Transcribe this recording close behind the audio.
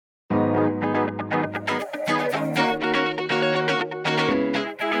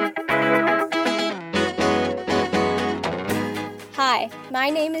Hi, my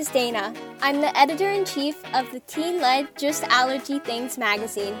name is Dana. I'm the editor-in-chief of the teen-led Just Allergy Things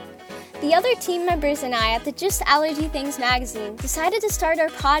magazine. The other team members and I at the Just Allergy Things magazine decided to start our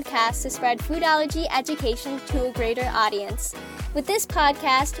podcast to spread food allergy education to a greater audience. With this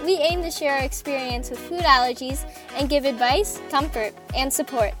podcast, we aim to share our experience with food allergies and give advice, comfort, and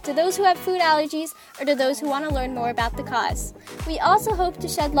support to those who have food allergies or to those who want to learn more about the cause. We also hope to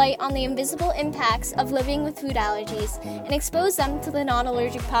shed light on the invisible impacts of living with food allergies and expose them to the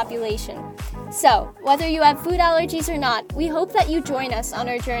non-allergic population. So, whether you have food allergies or not, we hope that you join us on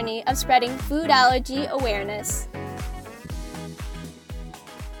our journey of spreading food allergy awareness.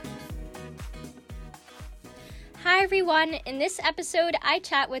 Hi everyone, in this episode I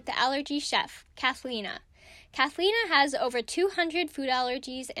chat with the allergy chef, Kathlena. Kathlena has over 200 food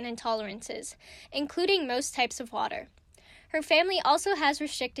allergies and intolerances, including most types of water. Her family also has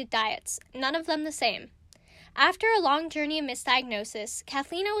restricted diets, none of them the same. After a long journey of misdiagnosis,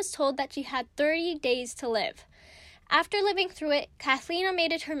 Kathlena was told that she had 30 days to live. After living through it, Kathlena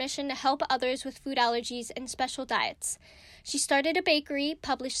made it her mission to help others with food allergies and special diets. She started a bakery,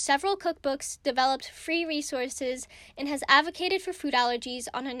 published several cookbooks, developed free resources, and has advocated for food allergies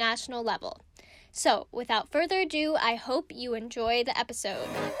on a national level. So, without further ado, I hope you enjoy the episode.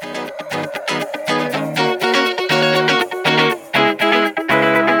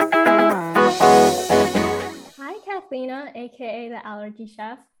 Hi, Kathlena, aka the Allergy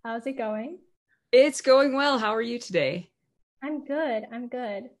Chef. How's it going? It's going well. How are you today? I'm good.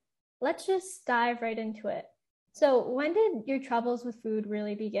 Let's just dive right into it. So, when did your troubles with food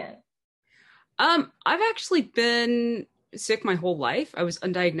really begin? I've actually been sick my whole life. I was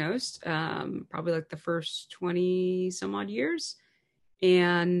undiagnosed, probably like the first 20 some odd years.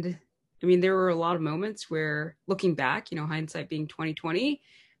 And I mean, there were a lot of moments where looking back, hindsight being 2020,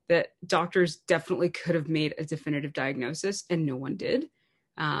 that doctors definitely could have made a definitive diagnosis and no one did.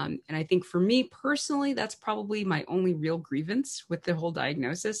 And I think for me personally, that's probably my only real grievance with the whole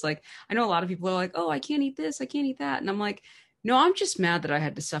diagnosis. Like, I know a lot of people are like, oh, I can't eat this, I can't eat that. And I'm like, no, I'm just mad that I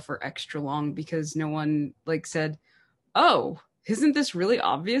had to suffer extra long because no one said, oh, isn't this really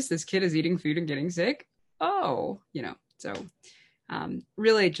obvious? This kid is eating food and getting sick. Oh, so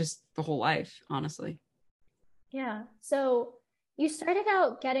really just the whole life, honestly. Yeah. So, you started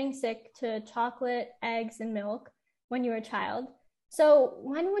out getting sick to chocolate, eggs, and milk when you were a child. So,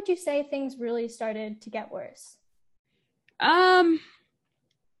 when would you say things really started to get worse? Um,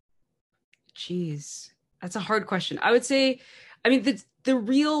 Geez, that's a hard question. I would say, I mean, the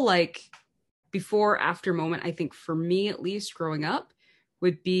real before after moment, I think for me at least growing up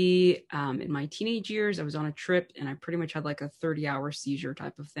would be in my teenage years. I was on a trip and I pretty much had like a 30-hour seizure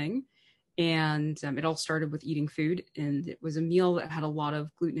type of thing. And it all started with eating food. And it was a meal that had a lot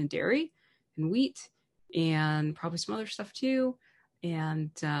of gluten and dairy and wheat and probably some other stuff too. And,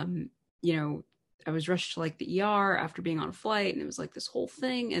 I was rushed to like the ER after being on a flight and it was like this whole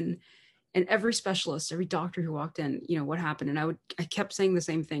thing. And every specialist, every doctor who walked in, what happened. And I kept saying the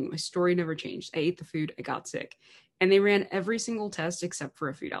same thing. My story never changed. I ate the food, I got sick. And they ran every single test except for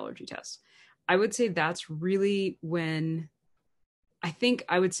a food allergy test. I would say that's really when I think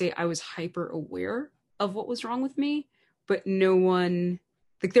I would say I was hyper aware of what was wrong with me, but no one,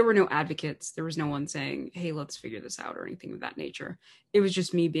 there were no advocates. There was no one saying, hey, let's figure this out or anything of that nature. It was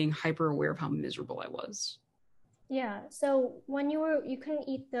just me being hyper aware of how miserable I was. Yeah. So, when you couldn't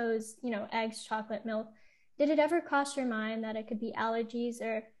eat those, eggs, chocolate, milk, did it ever cross your mind that it could be allergies,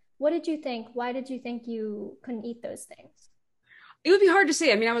 or what did you think? Why did you think you couldn't eat those things? It would be hard to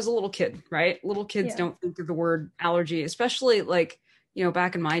say. I mean, I was a little kid, right? Little kids Yeah. don't think of the word allergy, especially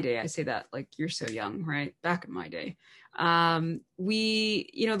back in my day. I say that like you're so young, right? Back in my day.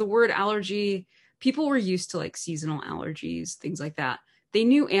 The word allergy, people were used to like seasonal allergies, things like that. They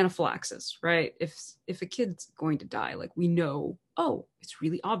knew anaphylaxis, right? If a kid's going to die, like we know, oh, it's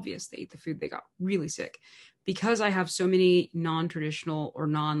really obvious they ate the food, they got really sick. Because I have so many non-traditional or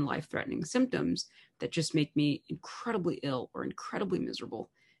non-life-threatening symptoms that just make me incredibly ill or incredibly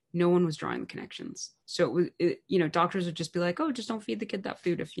miserable, no one was drawing the connections. So doctors would just be like, oh, just don't feed the kid that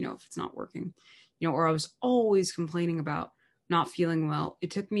food if it's not working, or I was always complaining about not feeling well.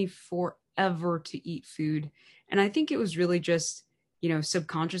 It took me forever to eat food. And I think it was really just,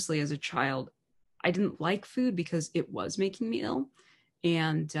 subconsciously as a child, I didn't like food because it was making me ill.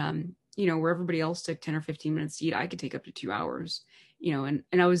 And, where everybody else took 10 or 15 minutes to eat, I could take up to 2 hours, and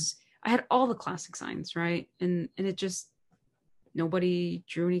I had all the classic signs, right? And it just, nobody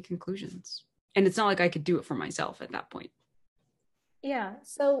drew any conclusions. And it's not like I could do it for myself at that point. Yeah.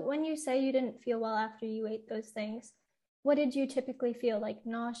 So, when you say you didn't feel well after you ate those things, what did you typically feel, like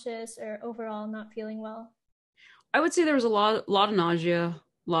nauseous or overall not feeling well? I would say there was lot of nausea,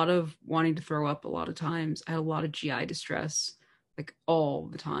 a lot of wanting to throw up a lot of times. I had a lot of GI distress, like all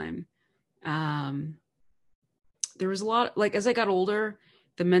the time. Um, there was a lot, like as I got older,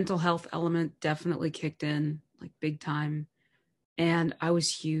 the mental health element definitely kicked in, like big time. And I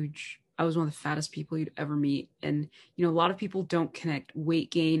was huge. I was one of the fattest people you'd ever meet. And, a lot of people don't connect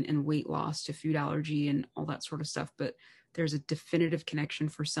weight gain and weight loss to food allergy and all that sort of stuff. But there's a definitive connection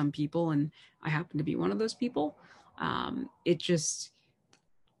for some people. And I happen to be one of those people. It just,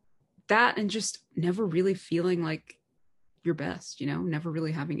 that and just never really feeling like your best, never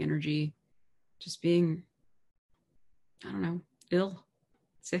really having energy, just being, I don't know, ill,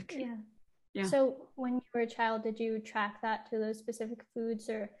 sick. Yeah. Yeah. So when you were a child, did you track that to those specific foods,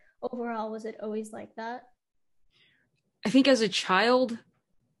 or overall was it always like that? I think as a child,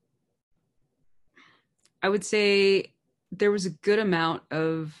 I would say there was a good amount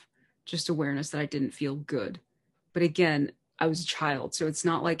of just awareness that I didn't feel good. But again, I was a child, so it's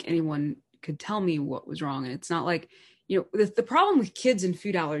not like anyone could tell me what was wrong. And it's not like, the problem with kids and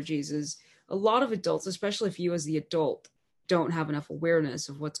food allergies is a lot of adults, especially if you as the adult don't have enough awareness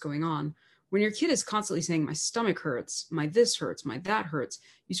of what's going on. When your kid is constantly saying, my stomach hurts, my this hurts, my that hurts,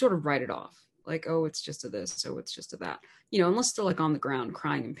 you sort of write it off. Like, oh, it's just a this, so it's just a that, unless they're like on the ground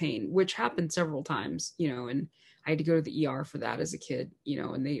crying in pain, which happened several times, and I had to go to the ER for that as a kid,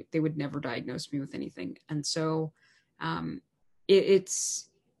 and they would never diagnose me with anything. And so it's,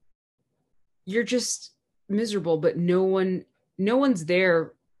 you're just miserable, but no one's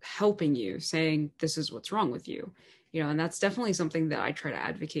there helping you, saying this is what's wrong with you, and that's definitely something that I try to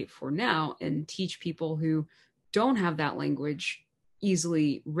advocate for now and teach people who don't have that language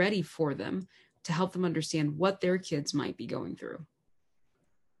easily ready for them, to help them understand what their kids might be going through.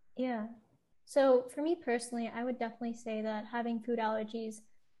 Yeah. So for me personally, I would definitely say that having food allergies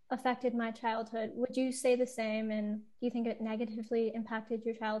affected my childhood. Would you say the same? And do you think it negatively impacted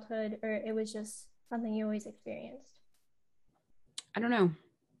your childhood, or it was just something you always experienced? I don't know.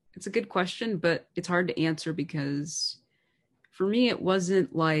 It's a good question, but it's hard to answer because for me, it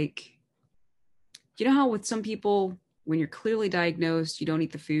wasn't like, how with some people, when you're clearly diagnosed, you don't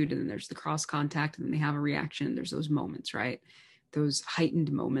eat the food, and then there's the cross contact, and then they have a reaction. There's those moments, right? Those heightened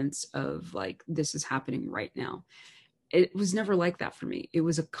moments of like, this is happening right now. It was never like that for me. It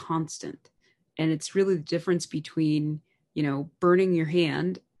was a constant. And it's really the difference between, burning your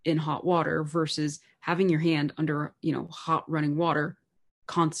hand in hot water versus having your hand under, hot running water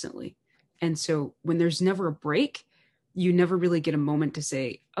constantly. And so when there's never a break, you never really get a moment to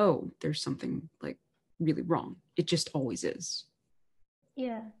say, oh, there's something like really wrong. It just always is.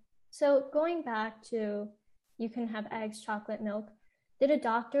 Yeah. So going back to you can have eggs, chocolate, milk, did a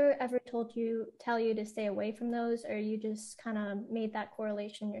doctor ever tell you to stay away from those, or you just kind of made that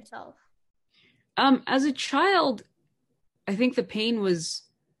correlation yourself? As a child, I think the pain was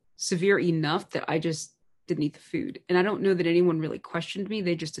severe enough that I just didn't eat the food. And I don't know that anyone really questioned me.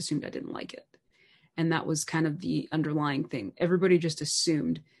 They just assumed I didn't like it. And that was kind of the underlying thing. Everybody just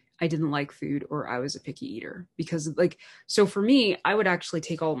assumed I didn't like food or I was a picky eater, because so for me, I would actually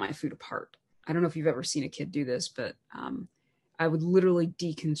take all of my food apart. I don't know if you've ever seen a kid do this, but I would literally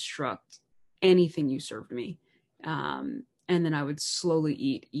deconstruct anything you served me. And then I would slowly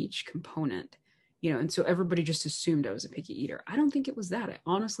eat each component, and so everybody just assumed I was a picky eater. I don't think it was that. I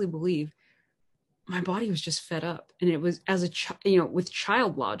honestly believe my body was just fed up. And it was as with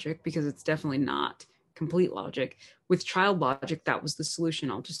child logic, because it's definitely not complete logic. With child logic, that was the solution.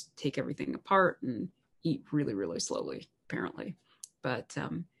 I'll just take everything apart and eat really, really slowly, apparently. But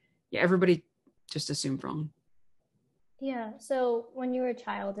yeah, everybody just assumed wrong. Yeah. So when you were a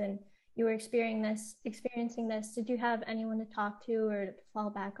child and you were experiencing this, did you have anyone to talk to or to fall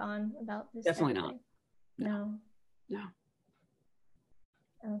back on about this type Definitely of not. thing? No. No.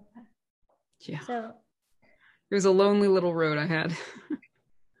 Okay. Yeah. So It was a lonely little road I had.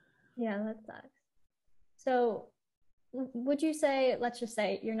 yeah, that sucks. So would you say, let's just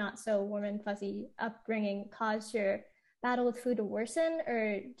say you're not so warm and fuzzy upbringing caused your battle with food to worsen,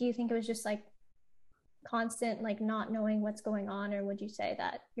 or do you think it was just like constant like not knowing what's going on, or would you say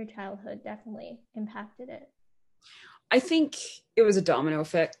that your childhood definitely impacted it? I think it was a domino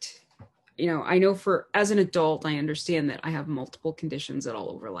effect. I know as an adult, I understand that I have multiple conditions that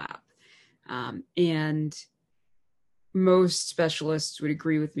all overlap. And most specialists would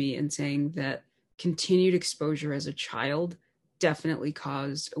agree with me in saying that continued exposure as a child definitely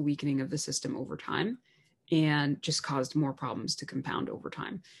caused a weakening of the system over time and just caused more problems to compound over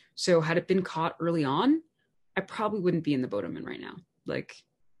time. So had it been caught early on, I probably wouldn't be in the boat I'm in right now. Like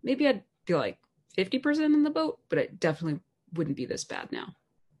maybe I'd be like 50% in the boat, but it definitely wouldn't be this bad now.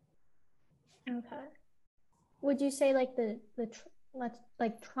 Okay. would you say like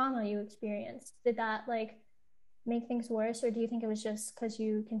like trauma you experienced, did that like make things worse, or do you think it was just because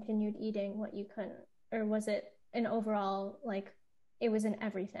you continued eating what you couldn't, or was it an overall like it was in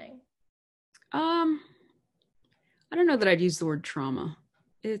everything? Um, I don't know that I'd use the word trauma.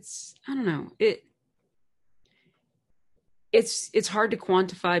 I don't know. It's hard to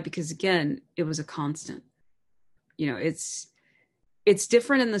quantify because again, it was a constant. It's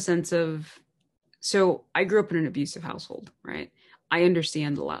different in the sense of, so I grew up in an abusive household, right? I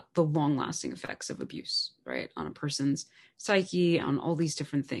understand the long lasting effects of abuse, right? On a person's psyche, on all these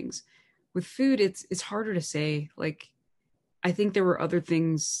different things. With food, it's harder to say. Like, I think there were other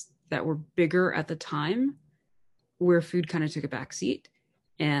things that were bigger at the time where food kind of took a back seat.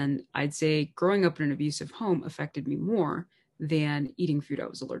 And I'd say growing up in an abusive home affected me more than eating food I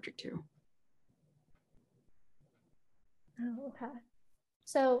was allergic to. Oh, okay.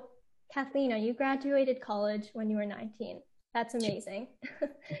 So, Kathleen, you graduated college when you were 19. That's amazing.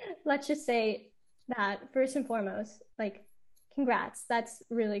 Let's just say that first and foremost, like, congrats. That's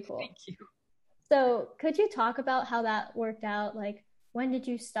really cool. Thank you. So, could you talk about how that worked out? Like, when did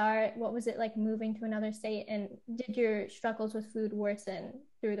you start? What was it like moving to another state? And did your struggles with food worsen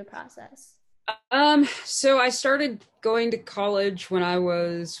through the process? So I started going to college when I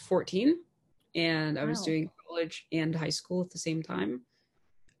was 14, and I was Wow. doing college and high school at the same time.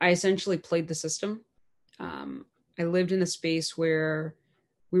 I essentially played the system. I lived in a space where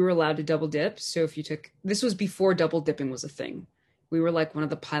we were allowed to double dip. So if you took, this was before double dipping was a thing. We were like one of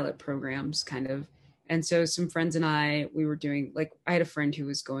the pilot programs, kind of. And so some friends and we were doing, like, I had a friend who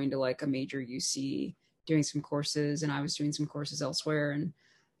was going to like a major UC doing some courses, and I was doing some courses elsewhere.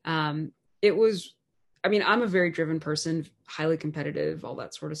 And it was, I mean, I'm a very driven person, highly competitive, all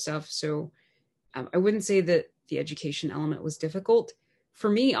that sort of stuff. So I wouldn't say that the education element was difficult. For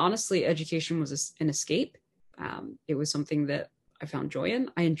me, honestly, education was an escape. It was something that I found joy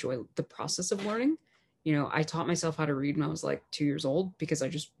in. I enjoy the process of learning. I taught myself how to read when I was like 2 years old because I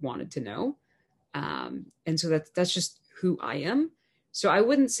just wanted to know. And so that's just who I am. So I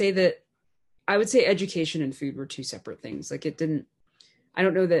wouldn't say that, I would say education and food were two separate things. Like, it didn't, I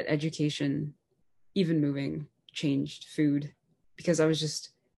don't know that education, even moving, changed food because I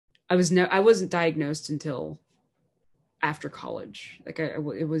wasn't diagnosed until after college. Like,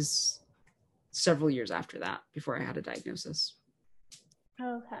 it was several years after that before I had a diagnosis.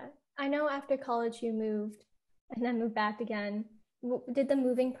 Okay. I know after college you moved and then moved back again. Did the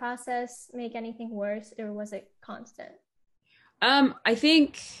moving process make anything worse, or was it constant? I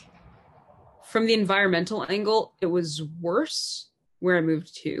think from the environmental angle, it was worse where I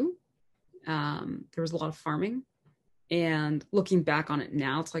moved to. There was a lot of farming, and looking back on it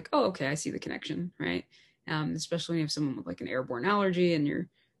now, it's like, oh, okay, I see the connection, right? Especially when you have someone with like an airborne allergy and you're,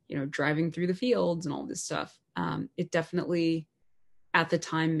 driving through the fields and all this stuff. It definitely at the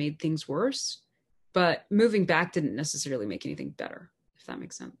time made things worse, but moving back didn't necessarily make anything better, if that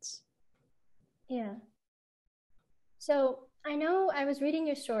makes sense. Yeah. So I know I was reading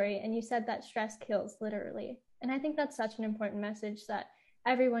your story and you said that stress kills, literally. And I think that's such an important message that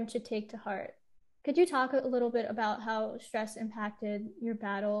everyone should take to heart. Could you talk a little bit about how stress impacted your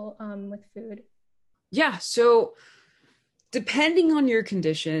battle with food? Yeah. So depending on your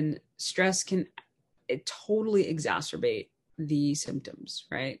condition, stress can totally exacerbate the symptoms,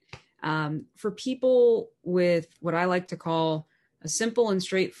 right? For people with what I like to call a simple and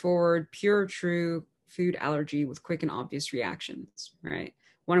straightforward, pure, true food allergy with quick and obvious reactions, right?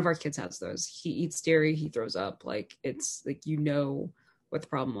 One of our kids has those. He eats dairy, he throws up. Like, it's like, what the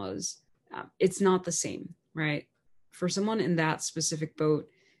problem was. It's not the same, right? For someone in that specific boat,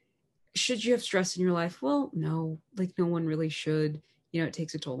 should you have stress in your life? Well, no, like, no one really should. It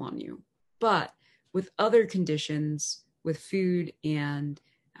takes a toll on you. But with other conditions, with food and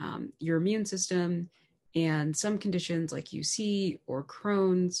your immune system, and some conditions like UC or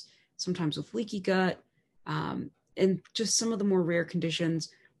Crohn's, sometimes with leaky gut, and just some of the more rare conditions,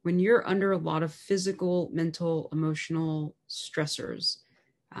 when you're under a lot of physical, mental, emotional stressors,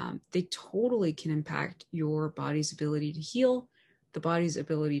 they totally can impact your body's ability to heal, the body's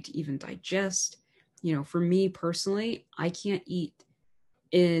ability to even digest. For me personally, I can't eat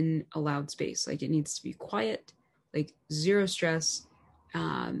in a loud space. Like, it needs to be quiet, like zero stress.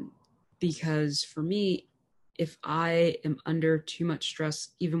 Um, because for me, if I am under too much stress,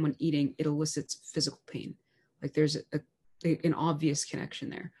 even when eating, it elicits physical pain. Like, there's an obvious connection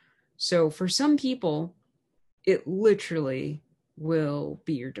there. So for some people, it literally will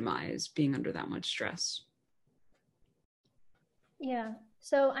be your demise being under that much stress. Yeah.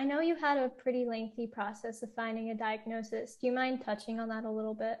 So I know you had a pretty lengthy process of finding a diagnosis. Do you mind touching on that a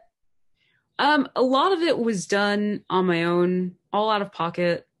little bit? A lot of it was done on my own, all out of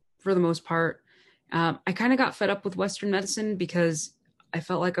pocket for the most part. I kind of got fed up with Western medicine because I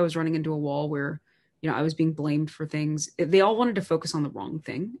felt like I was running into a wall where, I was being blamed for things. They all wanted to focus on the wrong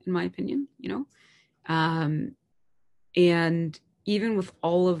thing, in my opinion. Um, and even with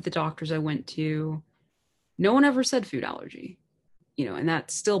all of the doctors I went to, no one ever said food allergy, and that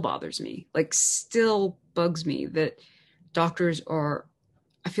still bothers me, like still bugs me that doctors are,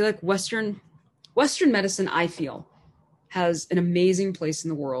 I feel like Western medicine, I feel, has an amazing place in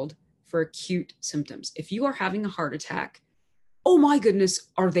the world for acute symptoms. If you are having a heart attack, oh my goodness,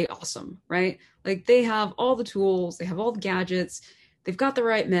 are they awesome, right? Like they have all the tools, they have all the gadgets, they've got the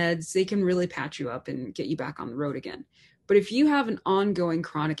right meds, they can really patch you up and get you back on the road again. But if you have an ongoing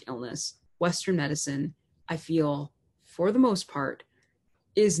chronic illness, Western medicine, I feel, for the most part,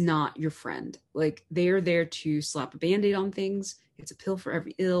 is not your friend. Like they are there to slap a band-aid on things. It's a pill for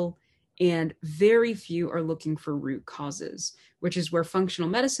every ill. And very few are looking for root causes, which is where functional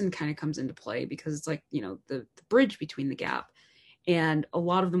medicine kind of comes into play, because it's like, the bridge between the gap. And a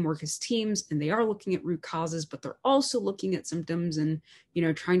lot of them work as teams and they are looking at root causes, but they're also looking at symptoms and,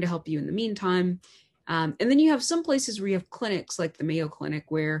 trying to help you in the meantime. And then you have some places where you have clinics like the Mayo Clinic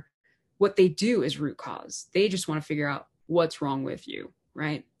where what they do is root cause. They just want to figure out what's wrong with you,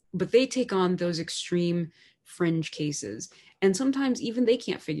 right? But they take on those extreme fringe cases. And sometimes even they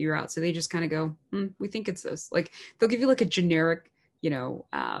can't figure out. So they just kind of go, we think it's this. Like they'll give you like a generic,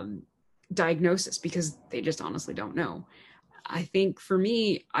 diagnosis because they just honestly don't know. I think for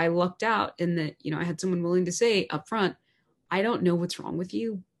me, I lucked out in that, I had someone willing to say up front, I don't know what's wrong with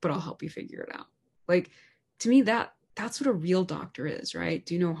you, but I'll help you figure it out. Like to me, that's what a real doctor is, right?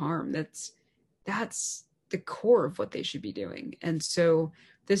 Do no harm. That's the core of what they should be doing. And so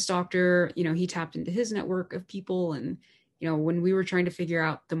this doctor, he tapped into his network of people. And, when we were trying to figure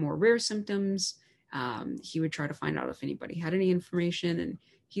out the more rare symptoms, he would try to find out if anybody had any information, and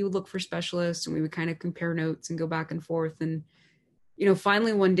he would look for specialists, and we would kind of compare notes and go back and forth. And,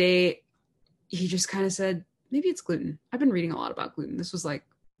 finally one day he just kind of said, maybe it's gluten. I've been reading a lot about gluten. This was like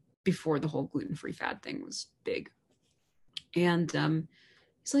before the whole gluten-free fad thing was big. And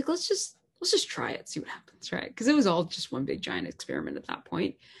he's like, let's just try it, see what happens, right? Because it was all just one big giant experiment at that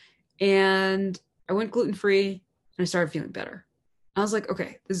point. And I went gluten-free and I started feeling better. I was like,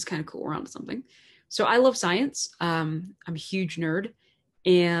 okay, this is kind of cool. We're onto something. So I love science. I'm a huge nerd.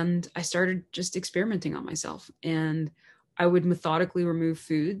 And I started just experimenting on myself. And I would methodically remove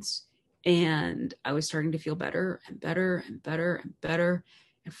foods. And I was starting to feel better and better and better and better.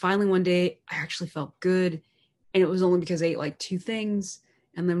 And finally one day I actually felt good. And it was only because I ate like 2 things.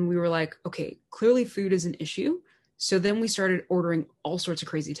 And then we were like, okay, clearly food is an issue. So then we started ordering all sorts of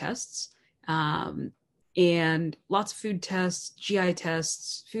crazy tests. And lots of food tests, GI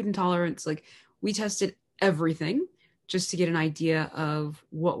tests, food intolerance. Like we tested everything just to get an idea of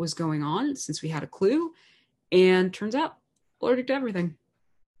what was going on, since we had a clue. And turns out allergic to everything.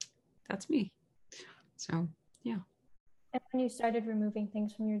 That's me. So, yeah. And when you started removing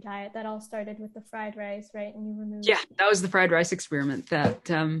things from your diet, that all started with the fried rice, right? And you removed. Yeah, that was the fried rice experiment that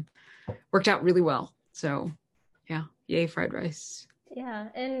worked out really well. So, yeah, yay, fried rice. Yeah.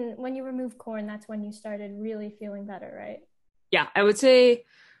 And when you remove corn, that's when you started really feeling better, right? Yeah, I would say,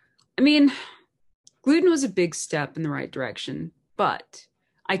 I mean, gluten was a big step in the right direction, but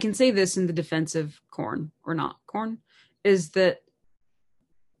I can say this in the defense of corn, or not corn, is that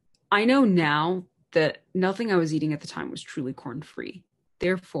I know now that nothing I was eating at the time was truly corn-free.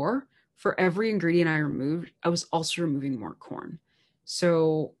 Therefore, for every ingredient I removed, I was also removing more corn.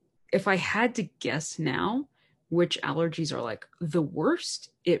 So if I had to guess now which allergies are like the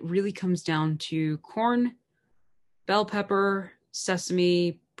worst, it really comes down to corn, bell pepper,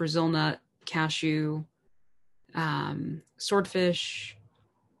 sesame, Brazil nut, cashew, swordfish,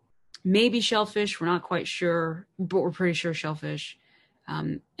 maybe shellfish. We're not quite sure, but we're pretty sure shellfish,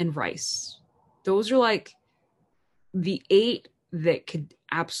 and rice. Those are like the 8 that could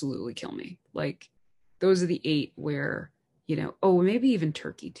absolutely kill me. Like those are the 8 where, maybe even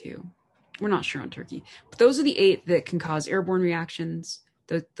turkey too. We're not sure on turkey, but those are the 8 that can cause airborne reactions.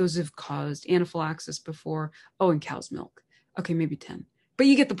 Those have caused anaphylaxis before. Oh, and cow's milk. Okay, maybe 10, but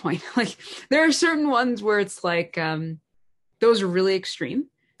you get the point. Like there are certain ones where it's like, those are really extreme.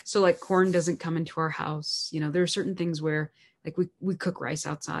 So like corn doesn't come into our house. There are certain things where like we cook rice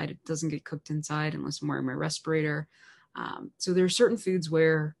outside. It doesn't get cooked inside unless I'm wearing my respirator. So there are certain foods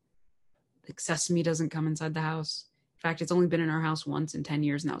where like sesame doesn't come inside the house. In fact, it's only been in our house once in 10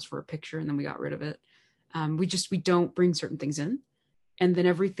 years, and that was for a picture, and then we got rid of it. We don't bring certain things in. And then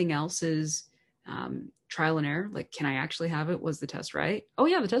everything else is trial and error. Like, can I actually have it? Was the test right? Oh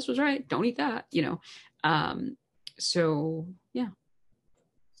yeah, the test was right. Don't eat that, you know? So yeah.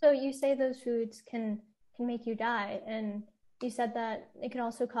 So you say those foods can make you die, and you said that it can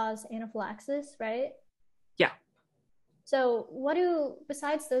also cause anaphylaxis, right? Yeah. So what do,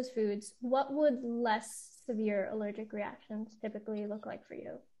 besides those foods, what would less severe allergic reactions typically look like for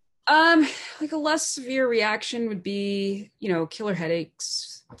you? Um, like a less severe reaction would be, you know, killer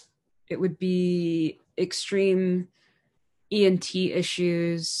headaches. It would be extreme ENT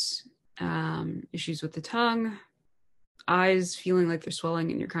issues, issues with the tongue, eyes feeling like they're swelling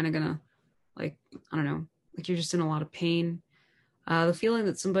and you're kind of gonna, like, I don't know, like you're just in a lot of pain. The feeling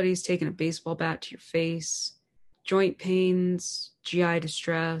that somebody's taken a baseball bat to your face, joint pains, GI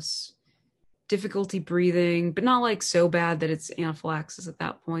distress, difficulty breathing, but not like so bad that it's anaphylaxis at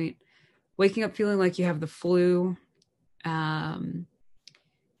that point. Waking up feeling like you have the flu, um,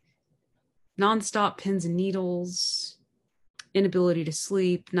 nonstop pins and needles, inability to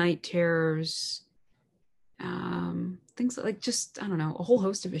sleep, night terrors, things like just, I don't know, a whole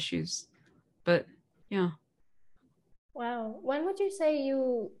host of issues. But yeah. Wow. When would you say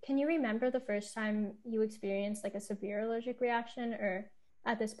can you remember the first time you experienced like a severe allergic reaction, or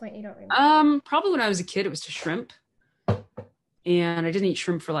at this point you don't remember? Probably when I was a kid, it was to shrimp. And I didn't eat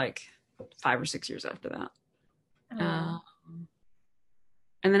shrimp for like 5 or 6 years after that. Oh.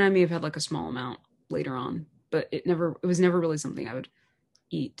 And then I may have had like a small amount later on, but it was never really something I would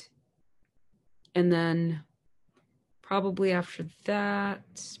eat. And then probably after that,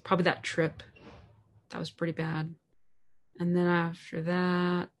 probably that trip, that was pretty bad. And then after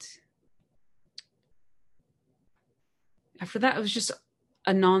that, it was just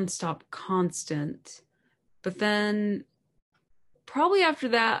a nonstop constant. But then probably after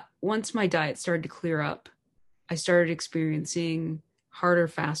that, once my diet started to clear up, I started experiencing harder,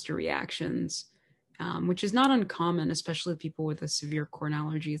 faster reactions, which is not uncommon, especially people with a severe corn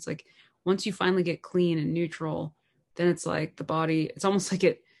allergy. It's like once you finally get clean and neutral, then it's like the body, it's almost like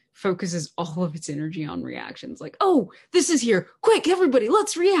it focuses all of its energy on reactions. Like, oh, this is here. Quick, everybody,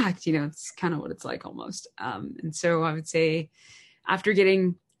 let's react. You know, it's kind of what it's like almost. And so I would say after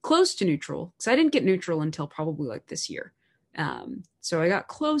getting close to neutral, because I didn't get neutral until probably like this year. So I got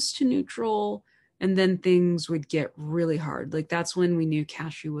close to neutral, and then things would get really hard. Like that's when we knew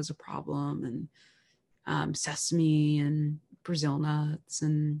cashew was a problem, and sesame and Brazil nuts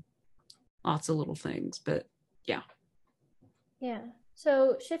and lots of little things. But yeah. Yeah.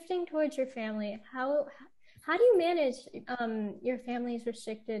 So shifting towards your family, how do you manage your family's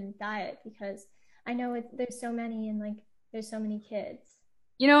restricted diet? Because I know there's so many, and like there's so many kids.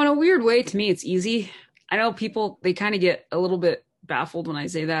 You know, in a weird way, to me, it's easy. I know people, they kind of get a little bit baffled when I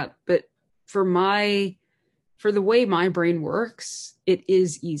say that, but for the way my brain works, it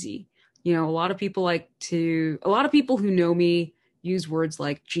is easy. You know, a lot of people who know me use words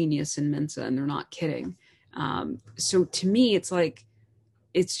like genius and Mensa, and they're not kidding. So to me, it's like,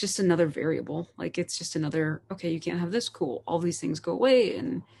 it's just another variable. Like it's just another, okay, you can't have this, cool. All these things go away.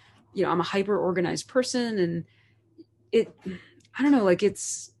 And, you know, I'm a hyper organized person, and I don't know, like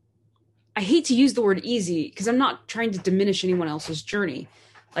I hate to use the word easy because I'm not trying to diminish anyone else's journey.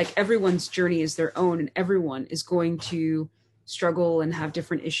 Like everyone's journey is their own, and everyone is going to struggle and have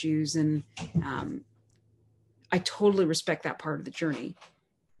different issues. And I totally respect that part of the journey.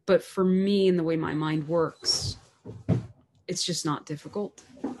 But for me and the way my mind works, it's just not difficult.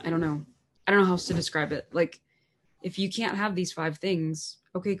 I don't know how else to describe it. Like if you can't have these 5 things,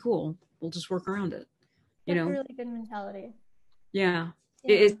 okay, cool. We'll just work around it. You That's know? a really good mentality. Yeah.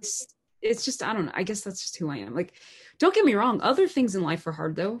 Yeah. It's just, I don't know. I guess that's just who I am. Like, don't get me wrong. Other things in life are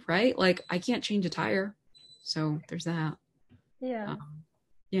hard though, right? Like I can't change a tire. So there's that. Yeah.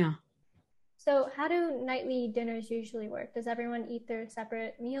 Yeah. So how do nightly dinners usually work? Does everyone eat their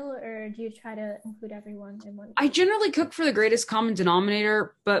separate meal, or do you try to include everyone in one? I generally cook for the greatest common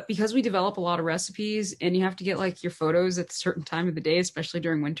denominator, but because we develop a lot of recipes and you have to get like your photos at a certain time of the day, especially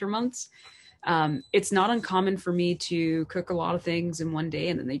during winter months, it's not uncommon for me to cook a lot of things in one day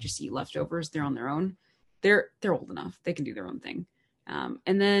and then they just eat leftovers. They're on their own. They're old enough. They can do their own thing.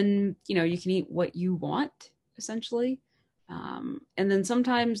 And then, you know, you can eat what you want essentially. And then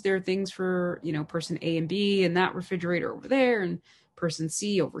sometimes there are things for, you know, person A and B and that refrigerator over there and person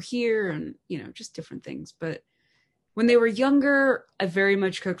C over here and, you know, just different things. But when they were younger, I very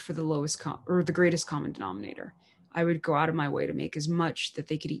much cooked for the lowest or the greatest common denominator. I would go out of my way to make as much that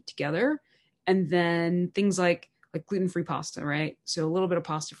they could eat together. And then things like gluten-free pasta, right? So a little bit of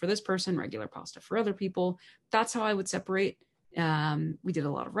pasta for this person, regular pasta for other people. That's how I would separate. We did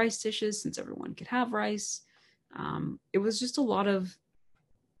a lot of rice dishes since everyone could have rice. It was just a lot of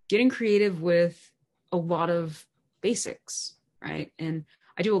getting creative with a lot of basics, right? And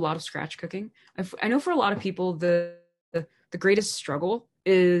I do a lot of scratch cooking. I know for a lot of people, the greatest struggle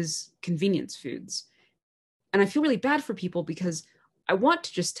is convenience foods. And I feel really bad for people because I want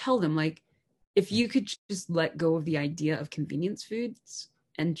to just tell them, like, if you could just let go of the idea of convenience foods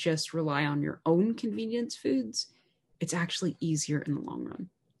and just rely on your own convenience foods, it's actually easier in the long run.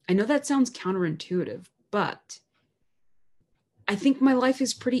 I know that sounds counterintuitive, but I think my life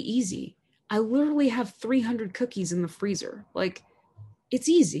is pretty easy. I literally have 300 cookies in the freezer. Like, it's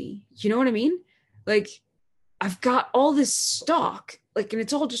easy. You know what I mean? Like, I've got all this stock, like, and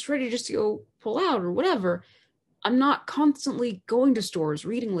it's all just ready just to go pull out or whatever. I'm not constantly going to stores,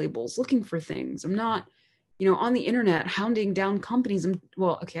 reading labels, looking for things. I'm not, on the internet hounding down companies.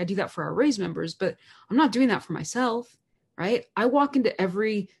 Well, okay, I do that for our Raise members, but I'm not doing that for myself, right? I walk into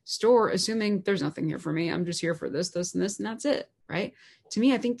every store assuming there's nothing here for me. I'm just here for this, this, and this, and that's it, right? To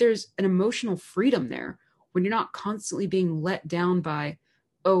me, I think there's an emotional freedom there when you're not constantly being let down by,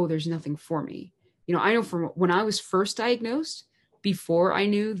 oh, there's nothing for me. I know from when I was first diagnosed, before I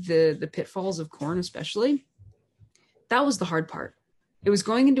knew the pitfalls of corn, especially, that was the hard part. It was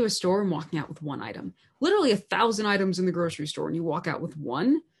going into a store and walking out with one item. Literally 1,000 items in the grocery store and you walk out with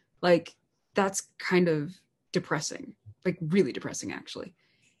one. Like, that's kind of depressing, like really depressing, actually.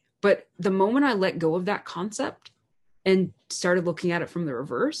 But the moment I let go of that concept and started looking at it from the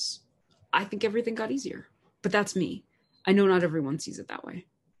reverse, I think everything got easier. But that's me. I know not everyone sees it that way.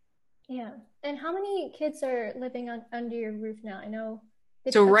 Yeah. And how many kids are living under your roof now? I know.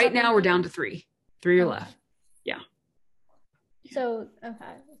 So right now we're down to three. Three are left. Yeah. So,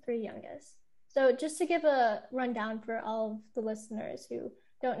 okay, 3 youngest. So just to give a rundown for all of the listeners who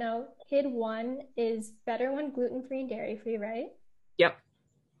don't know, kid 1 is better when gluten-free and dairy-free, right? Yep.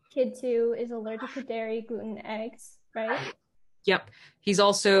 Kid 2 is allergic to dairy, gluten, eggs, right? Yep. He's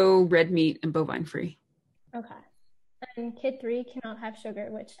also red meat and bovine free. Okay. And kid 3 cannot have sugar,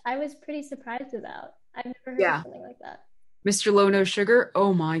 which I was pretty surprised about. I've never heard of something like that. Mr. Low No Sugar.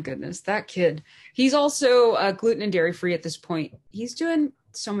 Oh my goodness, that kid. He's also gluten and dairy free at this point. He's doing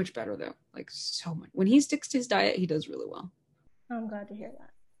so much better though. Like, so much. When he sticks to his diet, he does really well. I'm glad to hear that.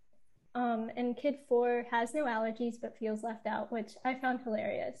 And kid 4 has no allergies but feels left out, which I found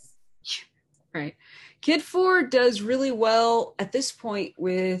hilarious. Right. Kid 4 does really well at this point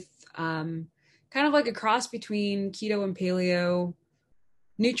with kind of like a cross between keto and paleo,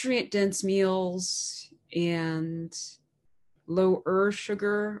 nutrient dense meals, and lower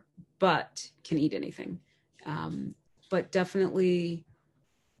sugar, but can eat anything. But definitely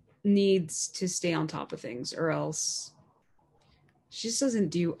needs to stay on top of things, or else she just doesn't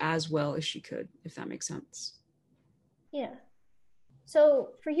do as well as she could, if that makes sense. Yeah. So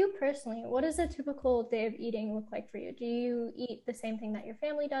for you personally, what does a typical day of eating look like for you? Do you eat the same thing that your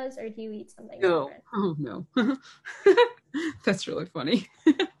family does, or do you eat something different? Oh, no. That's really funny.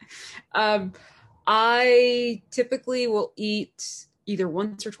 I typically will eat either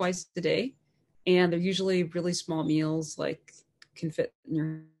once or twice a day, and they're usually really small meals, like can fit in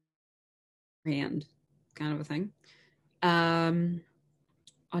your hand, kind of a thing. Some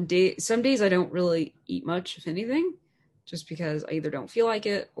days I don't really eat much, if anything, just because I either don't feel like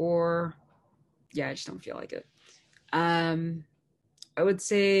it or I just don't feel like it. I would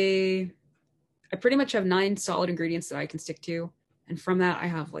say I pretty much have 9 solid ingredients that I can stick to. And from that, I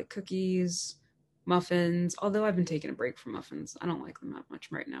have like cookies, muffins, although I've been taking a break from muffins. I don't like them that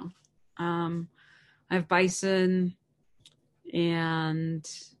much right now. I have bison, and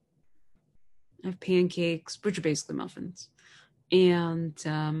I have pancakes, which are basically muffins, and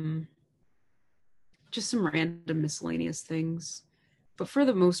just some random miscellaneous things. But for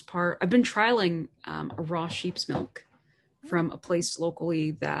the most part, I've been trialing a raw sheep's milk from a place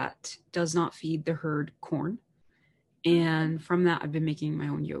locally that does not feed the herd corn. And from that, I've been making my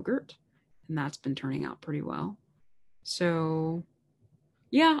own yogurt, and that's been turning out pretty well. So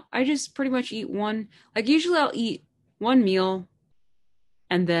yeah, I just pretty much eat usually I'll eat one meal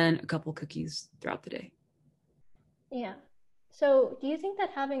and then a couple cookies throughout the day. Yeah. So do you think that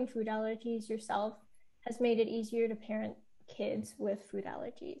having food allergies yourself has made it easier to parent kids with food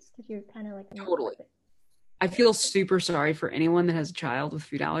allergies? Because you're kind of like totally. I feel super sorry for anyone that has a child with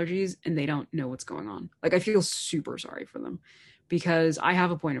food allergies and they don't know what's going on. Like, I feel super sorry for them because I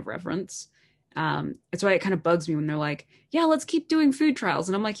have a point of reference. It's why it kind of bugs me when they're like, yeah, let's keep doing food trials.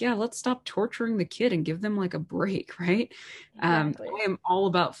 And I'm like, yeah, let's stop torturing the kid and give them like a break, right? Exactly. I am all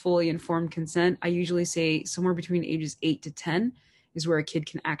about fully informed consent. I usually say somewhere between ages 8 to 10 is where a kid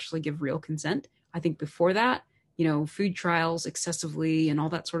can actually give real consent. I think before that, food trials excessively and all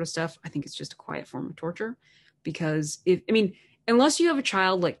that sort of stuff, I think it's just a quiet form of torture. Because unless you have a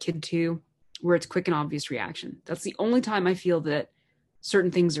child like kid 2 where it's quick and obvious reaction. That's the only time I feel that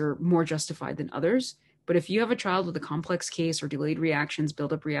certain things are more justified than others. But if you have a child with a complex case or delayed reactions,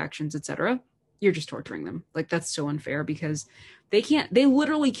 buildup reactions, etc., you're just torturing them. Like, that's so unfair because they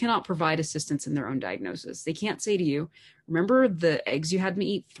literally cannot provide assistance in their own diagnosis. They can't say to you, remember the eggs you had me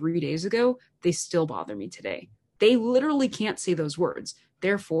eat 3 days ago? They still bother me today. They literally can't say those words.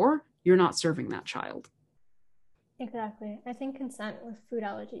 Therefore, you're not serving that child. Exactly. I think consent with food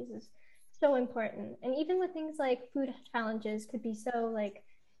allergies is so important. And even with things like food challenges could be so like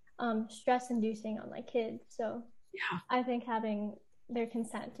stress inducing on my kids. So Yeah, I think having their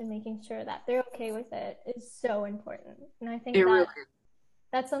consent and making sure that they're okay with it is so important. And I think it really that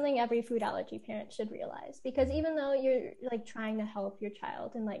that's something every food allergy parent should realize, because even though you're like trying to help your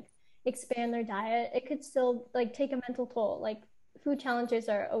child and like expand their diet, it could still like take a mental toll. Like food challenges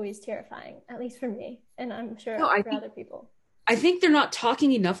are always terrifying, at least for me, and I'm no, sure I for think other people. I think they're not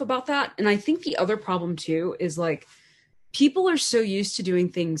talking enough about that. And I think the other problem too is like people are so used to doing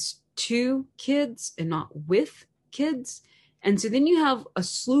things to kids and not with kids. And so then you have a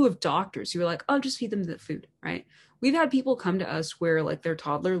slew of doctors who are like, oh, just feed them the food, right? We've had people come to us where like their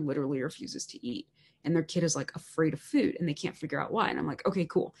toddler literally refuses to eat and their kid is like afraid of food and they can't figure out why. And I'm like, okay,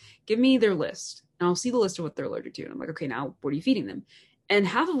 cool. Give me their list. And I'll see the list of what they're allergic to. And I'm like, okay, now what are you feeding them? And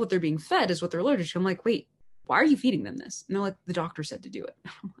half of what they're being fed is what they're allergic to. I'm like, wait, why are you feeding them this? And they're like, the doctor said to do it.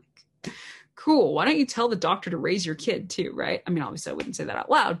 I'm like, cool. Why don't you tell the doctor to raise your kid too, right? I mean, obviously I wouldn't say that out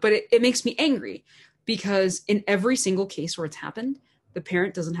loud, but it makes me angry because in every single case where it's happened, the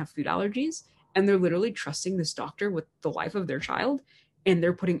parent doesn't have food allergies and they're literally trusting this doctor with the life of their child. And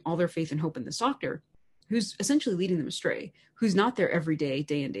they're putting all their faith and hope in this doctor who's essentially leading them astray, who's not there every day,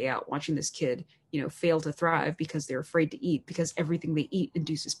 day in, day out, watching this kid, fail to thrive because they're afraid to eat because everything they eat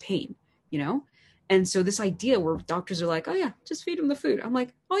induces pain, you know? And so this idea where doctors are like, oh yeah, just feed them the food. I'm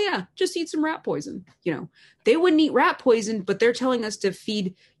like, oh yeah, just eat some rat poison. They wouldn't eat rat poison, but they're telling us to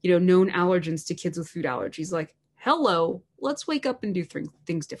feed, known allergens to kids with food allergies. Like, hello, let's wake up and do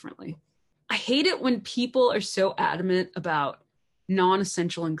things differently. I hate it when people are so adamant about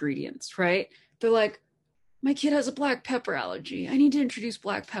non-essential ingredients, right? They're like, my kid has a black pepper allergy. I need to introduce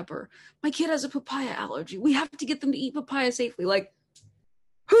black pepper. My kid has a papaya allergy. We have to get them to eat papaya safely. Like,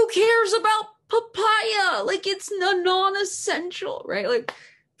 who cares about papaya? Like, it's a non-essential, right? Like,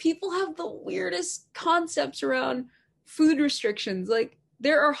 people have the weirdest concepts around food restrictions. Like,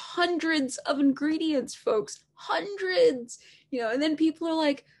 there are hundreds of ingredients, folks, hundreds, and then people are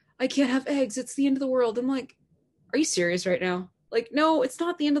like, I can't have eggs. It's the end of the world. I'm like, are you serious right now? Like, no, it's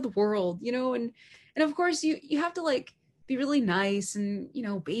not the end of the world, and of course you have to like be really nice and,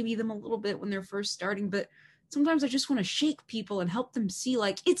 baby them a little bit when they're first starting, but sometimes I just want to shake people and help them see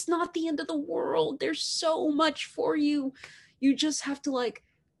like it's not the end of the world. There's so much for you. You just have to like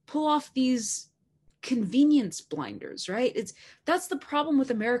pull off these convenience blinders, right? That's the problem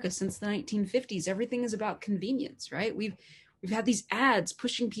with America since the 1950s. Everything is about convenience, right? We've had these ads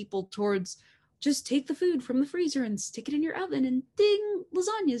pushing people towards just take the food from the freezer and stick it in your oven and ding,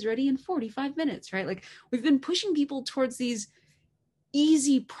 lasagna is ready in 45 minutes, right? Like, we've been pushing people towards these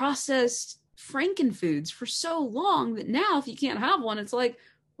easy processed frankenfoods for so long that now if you can't have one, it's like,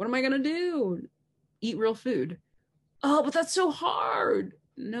 what am I going to do? Eat real food. Oh, but that's so hard.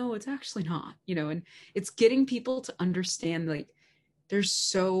 No, it's actually not, and it's getting people to understand like there's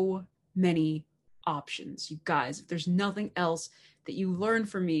so many options. You guys, if there's nothing else that you learn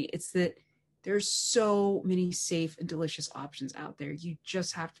from me, it's that there's so many safe and delicious options out there. You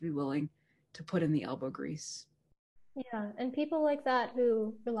just have to be willing to put in the elbow grease. Yeah, and people like that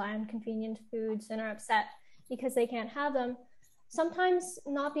who rely on convenient foods and are upset because they can't have them, sometimes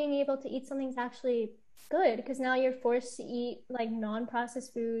not being able to eat something's actually good because now you're forced to eat like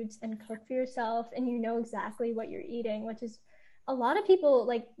non-processed foods and cook for yourself and you know exactly what you're eating, which is a lot of people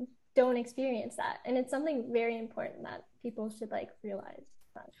like don't experience that. And it's something very important that people should like realize.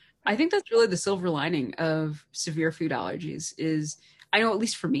 I think that's really the silver lining of severe food allergies is, I know at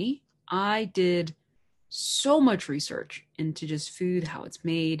least for me, I did so much research into just food, how it's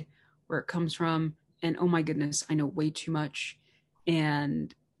made, where it comes from. And oh my goodness, I know way too much.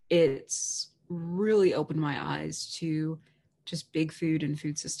 And it's really opened my eyes to just big food and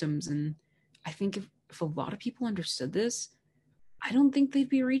food systems. And I think if a lot of people understood this, I don't think they'd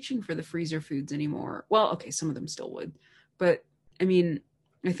be reaching for the freezer foods anymore. Well, okay, some of them still would. But I mean,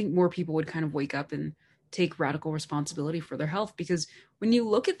 I think more people would kind of wake up and take radical responsibility for their health, because when you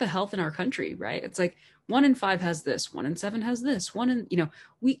look at the health in our country, right, it's like 1 in 5 has this, 1 in 7 has this,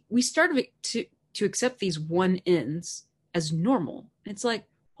 we started to accept these 1-ins as normal. It's like,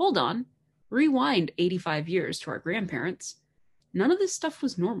 hold on, rewind 85 years to our grandparents. None of this stuff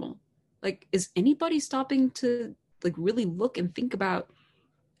was normal. Like, is anybody stopping to like really look and think about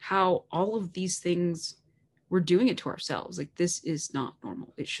how all of these things we're doing it to ourselves? Like, this is not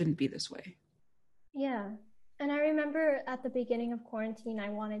normal. It shouldn't be this way. Yeah. And I remember at the beginning of quarantine, I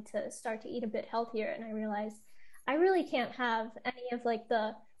wanted to start to eat a bit healthier, and I realized I really can't have any of like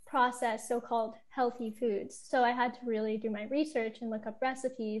the processed so-called healthy foods. So I had to really do my research and look up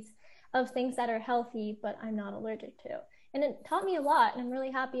recipes of things that are healthy but I'm not allergic to. And it taught me a lot, and I'm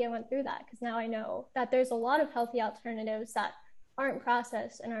really happy I went through that because now I know that there's a lot of healthy alternatives that aren't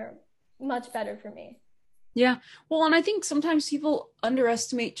processed and are much better for me. Yeah. Well, and I think sometimes people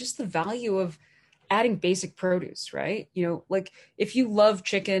underestimate just the value of adding basic produce, right? Like if you love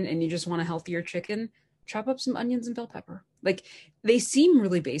chicken and you just want a healthier chicken, chop up some onions and bell pepper. Like they seem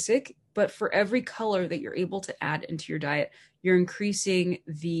really basic, but for every color that you're able to add into your diet, you're increasing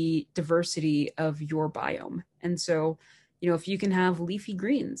the diversity of your biome. And so, if you can have leafy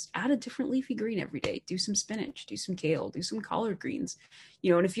greens, add a different leafy green every day. Do some spinach, do some kale, do some collard greens.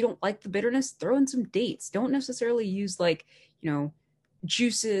 And if you don't like the bitterness, throw in some dates. Don't necessarily use like,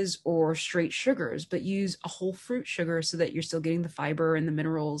 juices or straight sugars, but use a whole fruit sugar so that you're still getting the fiber and the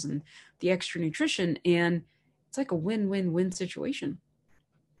minerals and the extra nutrition. And it's like a win-win-win situation.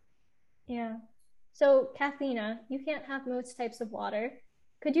 Yeah. So, Kathleen, you can't have most types of water.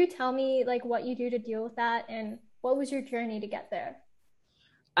 Could you tell me like what you do to deal with that and what was your journey to get there?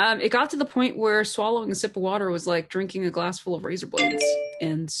 It got to the point where swallowing a sip of water was like drinking a glass full of razor blades.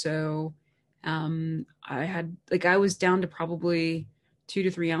 And so I was down to probably 2 to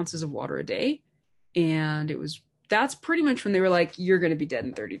 3 ounces of water a day. And that's pretty much when they were like, you're going to be dead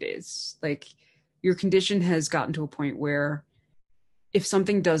in 30 days. Like your condition has gotten to a point where if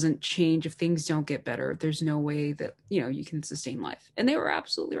something doesn't change, if things don't get better, there's no way that, you can sustain life. And they were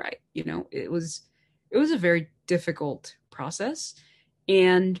absolutely right. It was a very difficult process.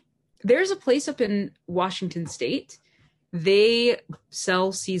 And there's a place up in Washington State. They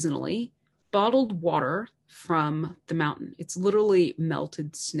sell seasonally bottled water from the mountain. It's literally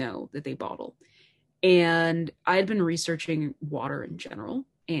melted snow that they bottle. And I had been researching water in general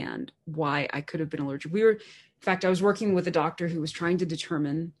and why I could have been allergic. In fact, I was working with a doctor who was trying to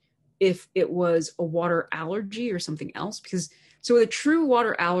determine if it was a water allergy or something else. So with a true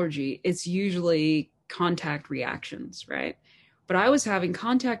water allergy, it's usually contact reactions, right? But I was having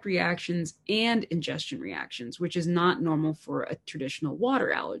contact reactions and ingestion reactions, which is not normal for a traditional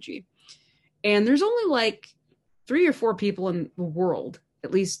water allergy. And there's only like 3 or 4 people in the world,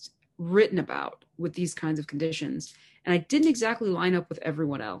 at least written about, with these kinds of conditions. And I didn't exactly line up with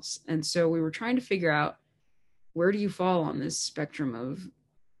everyone else. And so we were trying to figure out, where do you fall on this spectrum of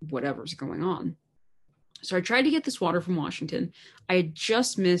whatever's going on? So I tried to get this water from Washington. I had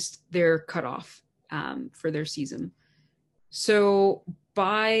just missed their cutoff for their season. So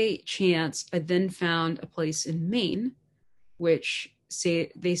by chance, I then found a place in Maine, which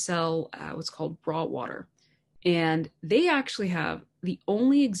they sell what's called raw water. And they actually have the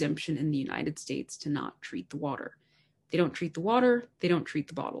only exemption in the United States to not treat the water. They don't treat the water, they don't treat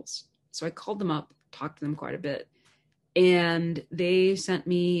the bottles. So I called them up, talked to them quite a bit, and they sent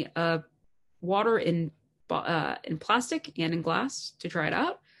me water in plastic and in glass to try it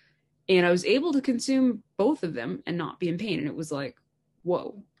out. And I was able to consume both of them and not be in pain. And it was like,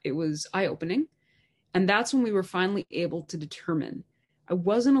 whoa, it was eye-opening. And that's when we were finally able to determine I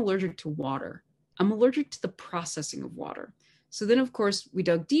wasn't allergic to water. I'm allergic to the processing of water. So then, of course, we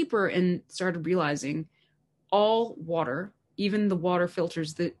dug deeper and started realizing all water, even the water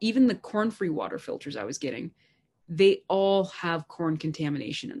filters, even the corn-free water filters I was getting, they all have corn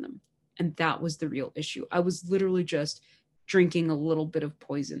contamination in them. And that was the real issue. I was literally just drinking a little bit of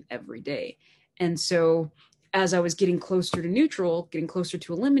poison every day. And so as I was getting closer to neutral, getting closer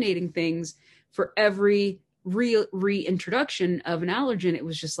to eliminating things, for every reintroduction of an allergen, it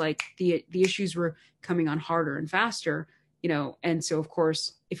was just like the issues were coming on harder and faster, and so of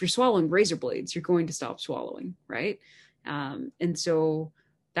course, if you're swallowing razor blades, you're going to stop swallowing, right? And so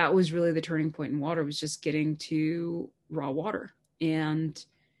that was really the turning point in water, was just getting to raw water. And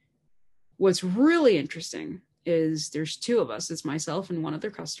what's really interesting is there's 2 of us, it's myself and one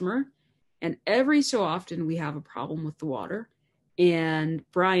other customer, and every so often we have a problem with the water. And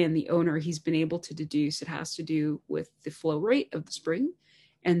Brian, the owner, he's been able to deduce it has to do with the flow rate of the spring.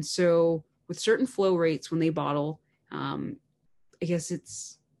 And so with certain flow rates, when they bottle, I guess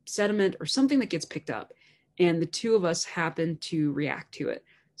it's sediment or something that gets picked up, and the 2 of us happen to react to it.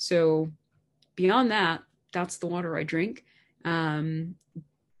 So beyond that, that's the water I drink.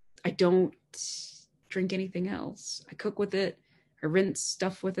 I don't drink anything else. I cook with it. I rinse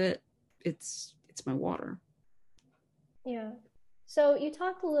stuff with it. It's my water. Yeah. So you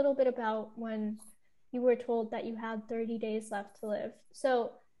talked a little bit about when you were told that you had 30 days left to live.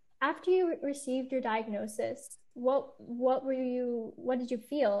 So after you received your diagnosis, what did you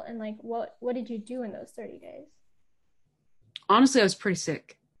feel, and like what did you do in those 30 days? Honestly, I was pretty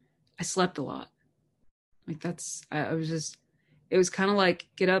sick. I slept a lot. Like I was just, it was kind of like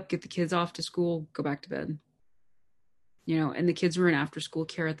get up, get the kids off to school, go back to bed. And the kids were in after school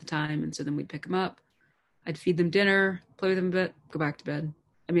care at the time. And so then we'd pick them up. I'd feed them dinner, play with them a bit, go back to bed.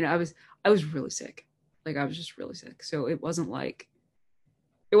 I mean, I was really sick. Like I was just really sick. So it wasn't like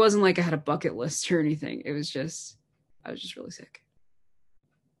I had a bucket list or anything. It was just, I was just really sick.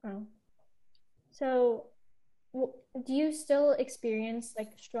 Oh. So do you still experience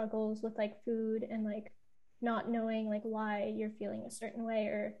like struggles with like food and like not knowing like why you're feeling a certain way,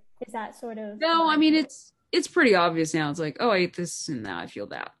 or is that sort of No, I gone? mean it's pretty obvious now. It's like, oh, I ate this and now I feel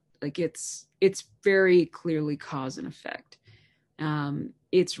that. Like it's very clearly cause and effect.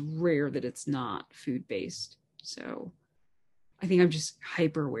 It's rare that it's not food based. So I think I'm just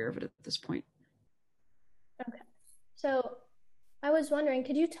hyper aware of it at this point. Okay. So I was wondering,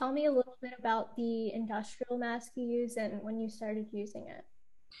 could you tell me a little bit about the industrial mask you use and when you started using it?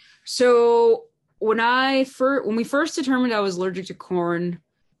 So when we first determined I was allergic to corn,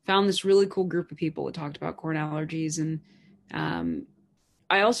 found this really cool group of people that talked about corn allergies, and um,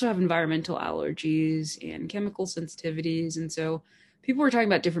 I also have environmental allergies and chemical sensitivities, and so people were talking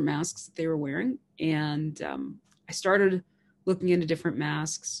about different masks that they were wearing, and I started looking into different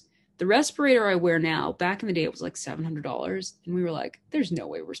masks. The respirator I wear now, back in the day, it was like $700, and we were like, "There's no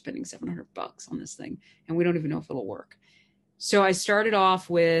way we're spending $700 on this thing, and we don't even know if it'll work." So I started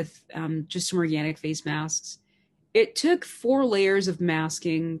off with just some organic face masks. It took 4 layers of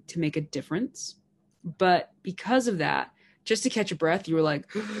masking to make a difference. But because of that, just to catch a breath, you were like,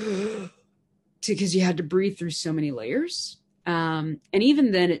 because you had to breathe through so many layers. And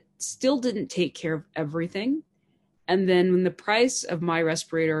even then, it still didn't take care of everything. And then when the price of my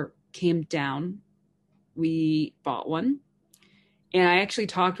respirator came down, we bought one. And I actually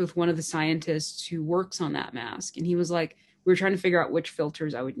talked with one of the scientists who works on that mask. And he was like, we were trying to figure out which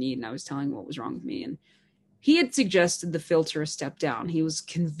filters I would need. And I was telling him what was wrong with me. And he had suggested the filter a step down. He was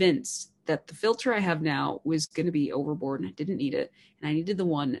convinced that the filter I have now was going to be overboard and I didn't need it. And I needed the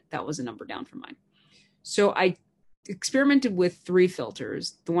one that was a number down from mine. So I experimented with 3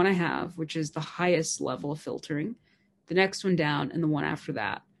 filters. The one I have, which is the highest level of filtering, the next one down, and the one after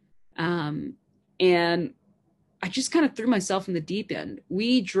that. And I just kind of threw myself in the deep end.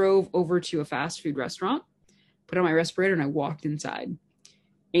 We drove over to a fast food restaurant, put on my respirator, and I walked inside.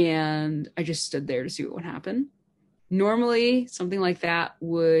 And I just stood there to see what would happen. Normally, something like that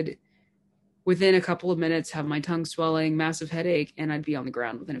would, within a couple of minutes, have my tongue swelling, massive headache, and I'd be on the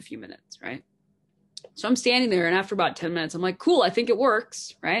ground within a few minutes, right? So I'm standing there, and after about 10 minutes, I'm like, cool, I think it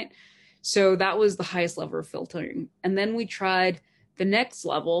works, right? So that was the highest level of filtering. And then we tried the next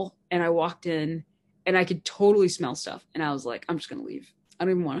level, and I walked in, and I could totally smell stuff. And I was like, I'm just going to leave. I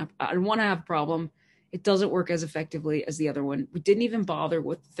don't want to have a problem. It doesn't work as effectively as the other one. We didn't even bother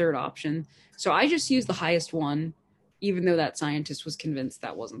with the third option. So I just used the highest one, even though that scientist was convinced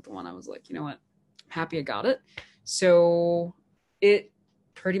that wasn't the one. I was like, you know what? I'm happy I got it. So it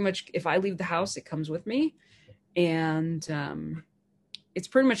pretty much, if I leave the house, it comes with me. And it's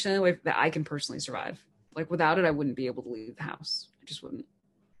pretty much the only way that I can personally survive. Like without it, I wouldn't be able to leave the house. I just wouldn't.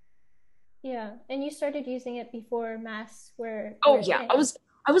 Yeah, and you started using it before masks were Oh a yeah, thing.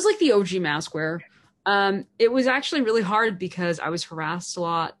 I was like the OG mask wearer. It was actually really hard because I was harassed a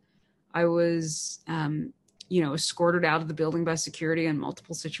lot. I was, escorted out of the building by security in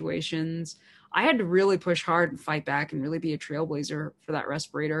multiple situations. I had to really push hard and fight back and really be a trailblazer for that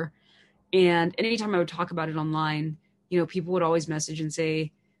respirator. And anytime I would talk about it online, people would always message and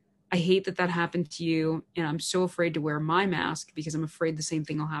say, I hate that that happened to you. And I'm so afraid to wear my mask because I'm afraid the same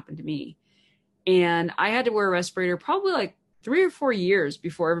thing will happen to me. And I had to wear a respirator probably like 3 or 4 years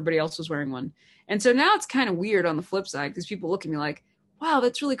before everybody else was wearing one. And so now it's kind of weird on the flip side because people look at me like, wow,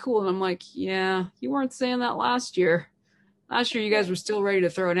 that's really cool. And I'm like, yeah, you weren't saying that last year. Last year, you guys were still ready to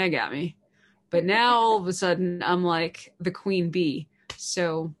throw an egg at me. But now all of a sudden, I'm like the queen bee.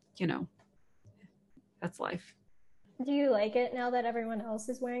 So, that's life. Do you like it now that everyone else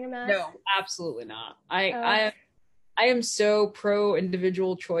is wearing a mask? No, absolutely not. Oh, I am so pro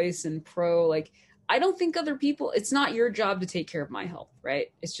individual choice and pro like I don't think other people it's not your job to take care of my health, right?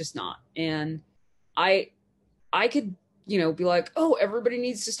 It's just not. And I I could, be like, "Oh, everybody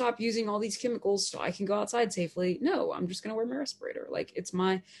needs to stop using all these chemicals so I can go outside safely." No, I'm just going to wear my respirator. Like it's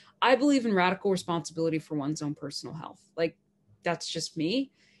my I believe in radical responsibility for one's own personal health. Like that's just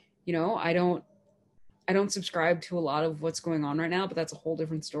me. I I don't subscribe to a lot of what's going on right now, but that's a whole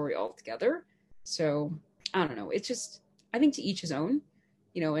different story altogether. So I don't know. It's just, I think to each his own,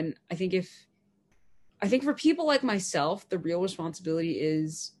 and I think for people like myself, the real responsibility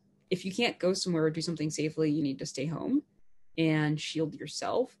is if you can't go somewhere or do something safely, you need to stay home and shield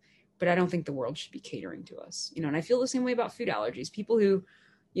yourself. But I don't think the world should be catering to us, and I feel the same way about food allergies. People who,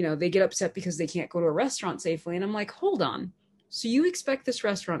 they get upset because they can't go to a restaurant safely. And I'm like, hold on. So you expect this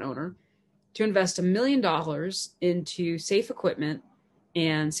restaurant owner to invest $1 million into safe equipment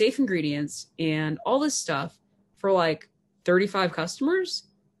and safe ingredients and all this stuff for like 35 customers?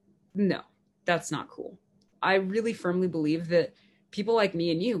 No, that's not cool. I really firmly believe that people like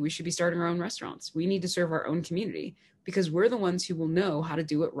me and you, we should be starting our own restaurants. We need to serve our own community because we're the ones who will know how to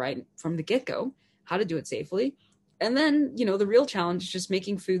do it right from the get-go, how to do it safely. And then, the real challenge is just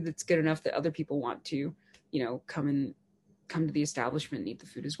making food that's good enough that other people want to, come to the establishment and eat the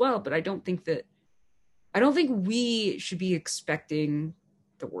food as well. But I don't think we should be expecting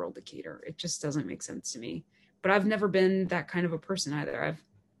the world to cater. It just doesn't make sense to me. But I've never been that kind of a person either.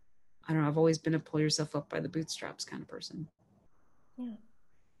 I've always been a pull yourself up by the bootstraps kind of person. Yeah,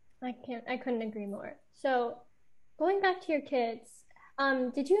 I couldn't agree more. So going back to your kids,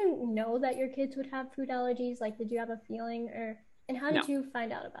 did you know that your kids would have food allergies? Like, did you have a feeling, and how did you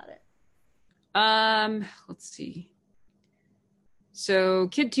find out about it? Let's see. So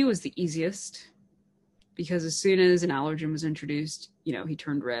kid 2 was the easiest because as soon as an allergen was introduced, he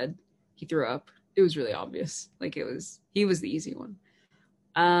turned red, he threw up. It was really obvious. Like he was the easy one.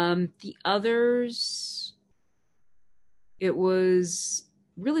 The others, it was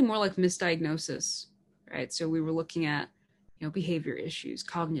really more like misdiagnosis, right? So we were looking at, behavior issues,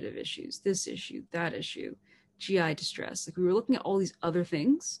 cognitive issues, this issue, that issue, GI distress. Like we were looking at all these other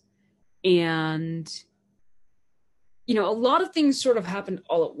things, and, a lot of things sort of happened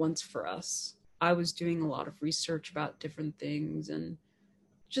all at once for us. I was doing a lot of research about different things and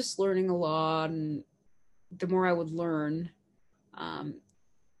just learning a lot. And the more I would learn,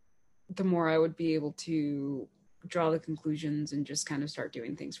 the more I would be able to draw the conclusions and just kind of start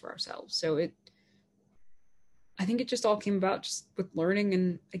doing things for ourselves. So I think it just all came about just with learning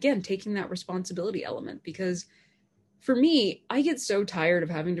and, again, taking that responsibility element, because for me, I get so tired of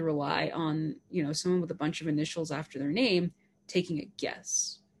having to rely on, someone with a bunch of initials after their name taking a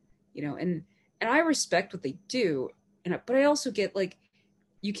guess, and I respect what they do. But I also get like,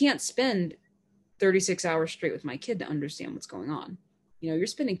 you can't spend 36 hours straight with my kid to understand what's going on. You're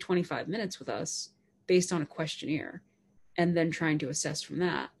spending 25 minutes with us based on a questionnaire and then trying to assess from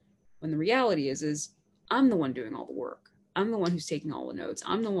that. When the reality is I'm the one doing all the work. I'm the one who's taking all the notes.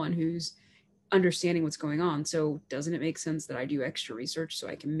 I'm the one who's understanding what's going on. So doesn't it make sense that I do extra research so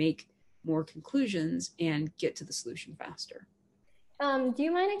I can make more conclusions and get to the solution faster? Do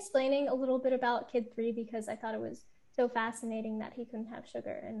you mind explaining a little bit about kid 3? Because I thought it was so fascinating that he couldn't have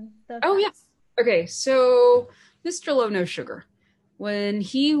sugar and the Oh, yeah. Okay, so Mr. Love No Sugar. When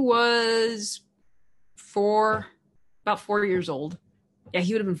he was about 4 years old, yeah,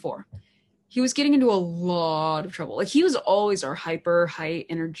 he would have been 4. He was getting into a lot of trouble. Like he was always our hyper, high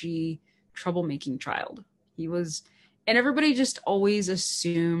energy, troublemaking child. And everybody just always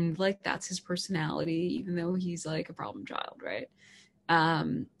assumed like that's his personality, even though he's like a problem child, right?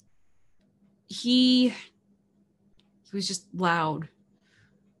 He was just loud,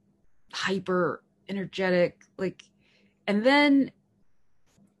 hyper, energetic, and then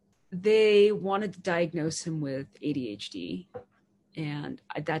they wanted to diagnose him with ADHD, and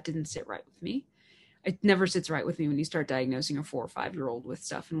that didn't sit right with me. It never sits right with me when you start diagnosing a 4 or 5-year-old with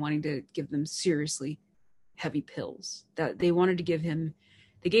stuff and wanting to give them seriously heavy pills. That they wanted to give him,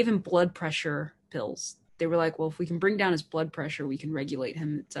 they gave him blood pressure pills. They were like, well, if we can bring down his blood pressure, we can regulate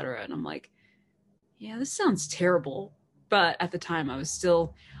him, etc. And I'm like, yeah, this sounds terrible. But at the time I would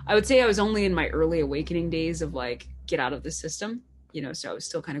say I was only in my early awakening days of like, get out of the system, so I was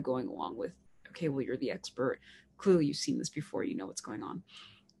still kind of going along with, okay, well, you're the expert. Clearly you've seen this before, you know what's going on.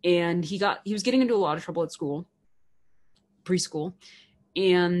 And he was getting into a lot of trouble at school, preschool.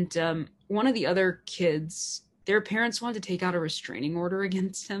 And one of the other kids, their parents wanted to take out a restraining order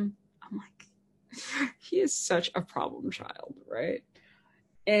against him. I'm like, he is such a problem child, right?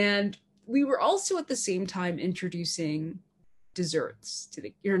 And we were also at the same time introducing desserts to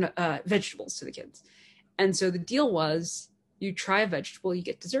the vegetables to the kids. And so the deal was, you try a vegetable, you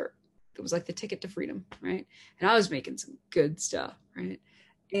get dessert. It was like the ticket to freedom, right? And I was making some good stuff, right?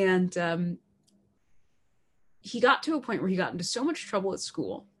 And he got to a point where he got into so much trouble at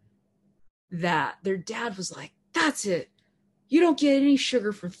school that their dad was like, that's it. You don't get any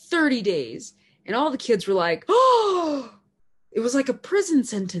sugar for 30 days. And all the kids were like, oh, it was like a prison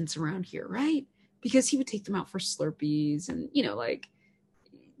sentence around here, right? because he would take them out for Slurpees and, like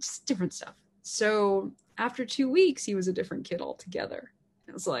just different stuff. So after 2 weeks, he was a different kid altogether.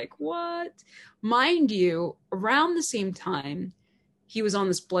 It was like, what? Mind you, around the same time, he was on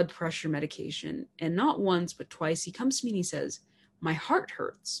this blood pressure medication. And not once, but twice, he comes to me and he says, my heart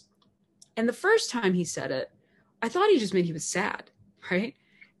hurts. And the first time he said it, I thought he just meant he was sad, right?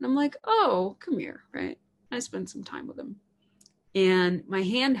 And I'm like, oh, come here, right? I spent some time with him. And my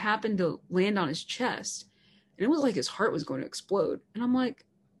hand happened to land on his chest. And it was like his heart was going to explode. And I'm like,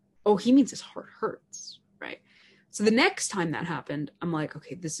 oh, he means his heart hurts, right? So the next time that happened, I'm like,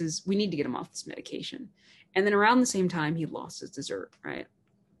 okay, we need to get him off this medication. And then around the same time, he lost his dessert, right?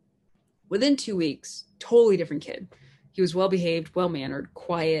 Within 2 weeks, totally different kid. He was well-behaved, well-mannered,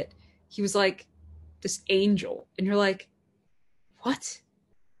 quiet. He was like this angel. And you're like, what?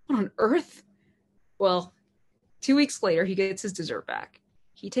 What on earth? Well, 2 weeks later, he gets his dessert back.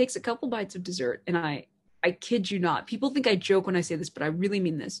 He takes a couple bites of dessert, and I kid you not. People think I joke when I say this, but I really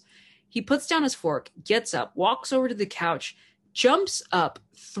mean this. He puts down his fork, gets up, walks over to the couch, jumps up,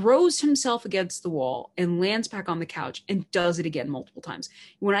 throws himself against the wall, and lands back on the couch and does it again multiple times.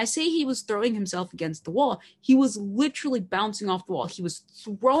 When I say he was throwing himself against the wall, he was literally bouncing off the wall. He was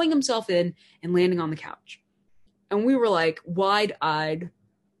throwing himself in and landing on the couch. And we were like wide-eyed,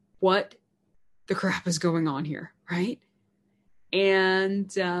 what the crap is going on here, right? And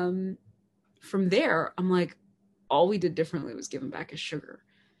from there, I'm like, all we did differently was give him back his sugar.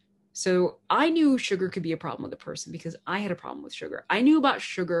 So I knew sugar could be a problem with a person because I had a problem with sugar. I knew about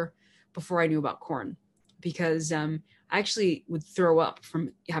sugar before I knew about corn because I actually would throw up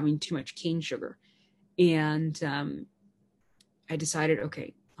from having too much cane sugar. And I decided,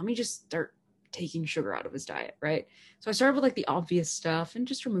 okay, let me just start taking sugar out of his diet, right? So I started with like the obvious stuff and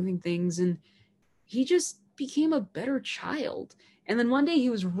just removing things. And he just became a better child. And then one day he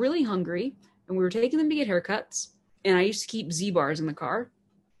was really hungry and we were taking him to get haircuts. And I used to keep Z-bars in the car,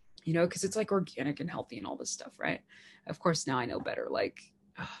 because it's like organic and healthy and all this stuff, right? Of course, now I know better. Like,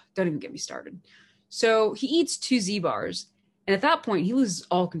 don't even get me started. So he eats 2 Z-bars. And at that point, he loses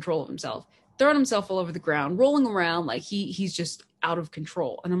all control of himself, throwing himself all over the ground, rolling around like he's just out of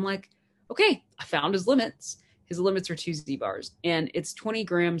control. And I'm like, okay, I found his limits. His limits are 2 Z-bars. And it's 20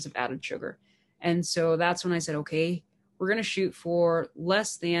 grams of added sugar. And so that's when I said, okay, we're going to shoot for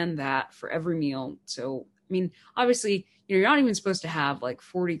less than that for every meal. So, I mean, obviously, you're not even supposed to have like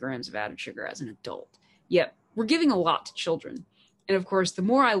 40 grams of added sugar as an adult. Yet we're giving a lot to children. And of course, the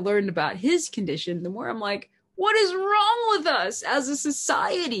more I learned about his condition, the more I'm like, what is wrong with us as a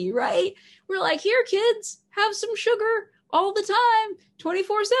society, right? We're like, here, kids, have some sugar all the time,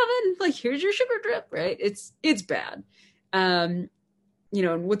 24/7. Like, here's your sugar drip, right? It's bad. And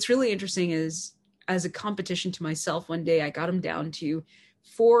what's really interesting is as a competition to myself, one day I got him down to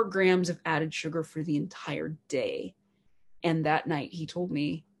 4 grams of added sugar for the entire day. And that night he told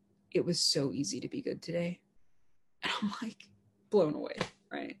me it was so easy to be good today. And I'm like blown away,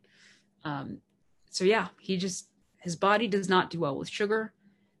 right? So yeah, his body does not do well with sugar,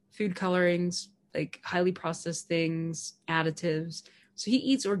 food colorings, like highly processed things, additives. So he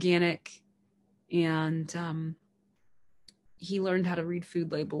eats organic and he learned how to read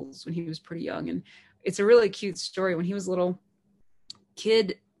food labels when he was pretty young. And it's a really cute story. When he was little,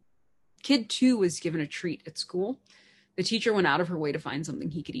 kid 2 was given a treat at school. The teacher went out of her way to find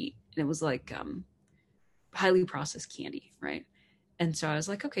something he could eat. And it was like highly processed candy, right? And so I was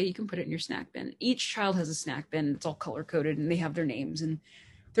like, okay, you can put it in your snack bin. Each child has a snack bin. It's all color coded and they have their names. And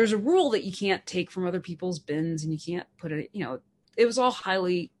there's a rule that you can't take from other people's bins and you can't put it, it was all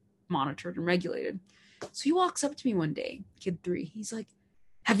highly monitored and regulated. So he walks up to me one day, kid 3. He's like,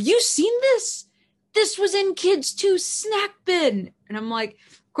 have you seen this? This was in kids 2 snack bin. And I'm like,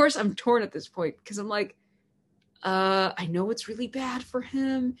 of course I'm torn at this point because I'm like, I know it's really bad for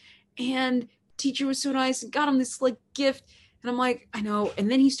him. And teacher was so nice and got him this like gift. And I'm like, I know.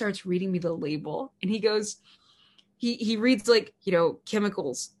 And then he starts reading me the label and he goes, he reads like,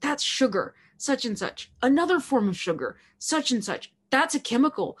 chemicals. That's sugar, such and such. Another form of sugar, such and such. That's a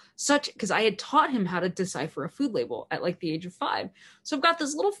chemical, because I had taught him how to decipher a food label at like the age of 5. So I've got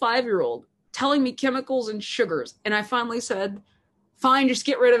this little 5-year-old telling me chemicals and sugars. And I finally said, fine, just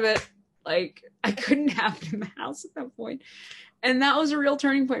get rid of it. Like, I couldn't have it in the house at that point. And that was a real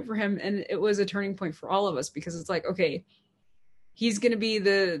turning point for him. And it was a turning point for all of us because it's like, okay, he's going to be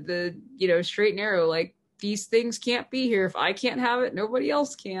the straight and narrow. Like, these things can't be here. If I can't have it, nobody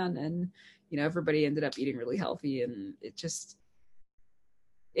else can. And, everybody ended up eating really healthy. And it just,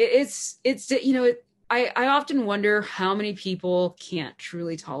 I often wonder how many people can't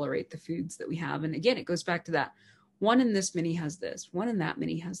truly tolerate the foods that we have. And again, it goes back to that. one in this mini has this, one in that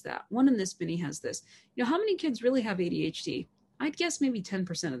mini has that, one in this mini has this. How many kids really have ADHD? I'd guess maybe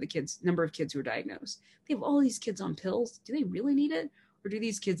 10% of the number of kids who are diagnosed. They have all these kids on pills. Do they really need it? Or do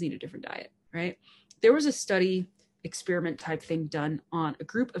these kids need a different diet, right? There was a study experiment type thing done on a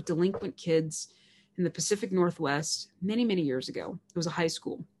group of delinquent kids in the Pacific Northwest many, many years ago. It was a high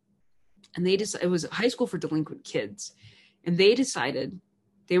school. And it was a high school for delinquent kids. And they decided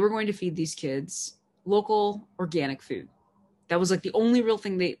they were going to feed these kids local organic food. That was like the only real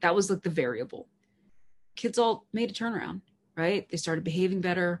thing that was like the variable. Kids all made a turnaround, right? They started behaving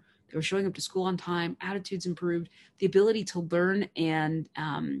better. They were showing up to school on time. Attitudes improved. The ability to learn and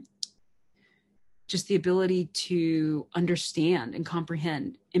just the ability to understand and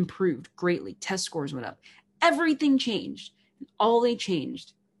comprehend improved greatly. Test scores went up. Everything changed. All they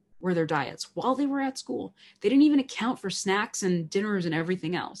changed were their diets while they were at school. They didn't even account for snacks and dinners and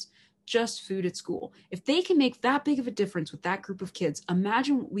everything else. Just food at school. If they can make that big of a difference with that group of kids,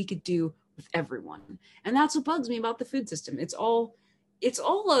 imagine what we could do with everyone. And that's what bugs me about the food system. It's all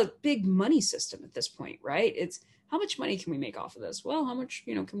a big money system at this point, right? It's how much money can we make off of this? Well, how much,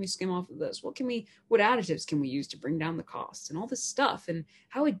 can we skim off of this? What additives can we use to bring down the costs and all this stuff? And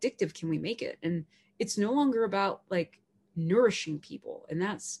how addictive can we make it? And it's no longer about like nourishing people. And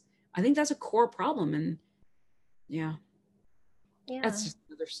I think that's a core problem. And yeah. That's just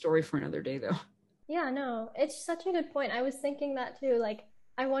another story for another day though. Yeah, no, it's such a good point. I was thinking that too. Like,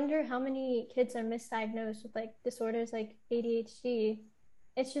 I wonder how many kids are misdiagnosed with like disorders like ADHD.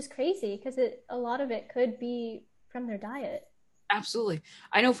 It's just crazy because a lot of it could be from their diet. Absolutely.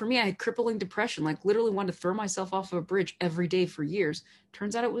 I know for me, I had crippling depression, like literally wanted to throw myself off of a bridge every day for years.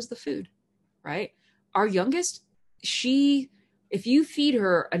 Turns out it was the food, right? Our youngest, if you feed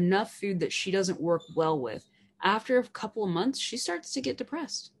her enough food that she doesn't work well with, after a couple of months, she starts to get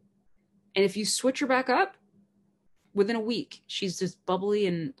depressed. And if you switch her back up, within a week, she's just bubbly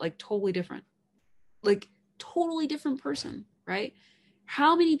and like totally different person, right?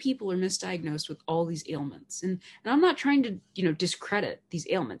 How many people are misdiagnosed with all these ailments? And I'm not trying to, discredit these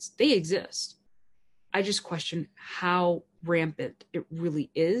ailments. They exist. I just question how rampant it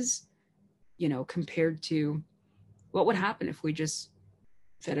really is, compared to what would happen if we just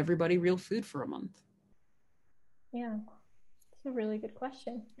fed everybody real food for a month. Yeah, it's a really good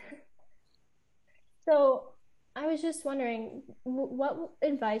question. So I was just wondering, what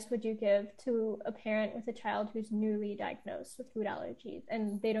advice would you give to a parent with a child who's newly diagnosed with food allergies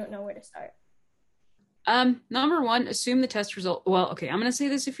and they don't know where to start? Number one, assume the test result. Well, okay, I'm going to say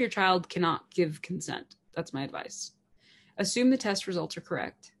this if your child cannot give consent. That's my advice. Assume the test results are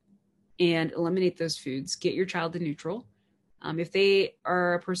correct and eliminate those foods. Get your child to neutral. If they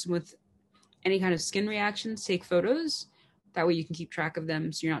are a person with any kind of skin reactions, take photos. That way you can keep track of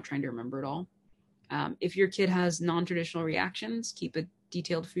them so you're not trying to remember it all. If your kid has non-traditional reactions, keep a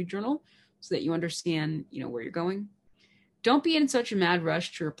detailed food journal so that you understand, where you're going. Don't be in such a mad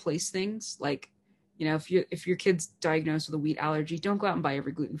rush to replace things. Like, if your kid's diagnosed with a wheat allergy, don't go out and buy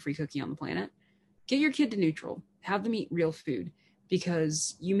every gluten-free cookie on the planet. Get your kid to neutral. Have them eat real food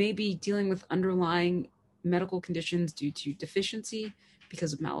because you may be dealing with underlying medical conditions due to deficiency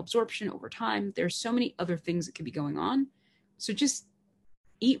because of malabsorption over time. There's so many other things that could be going on. So just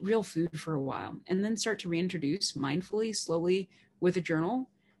eat real food for a while and then start to reintroduce mindfully, slowly with a journal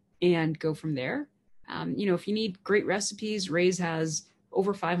and go from there. If you need great recipes, Raise has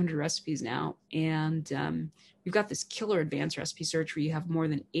over 500 recipes now. And we've got this killer advanced recipe search where you have more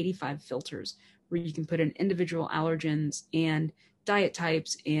than 85 filters where you can put in individual allergens and diet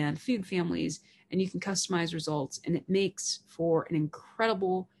types and food families, and you can customize results. And it makes for an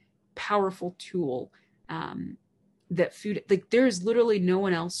incredible, powerful tool that there is literally no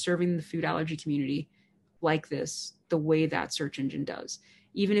one else serving the food allergy community like this, the way that search engine does.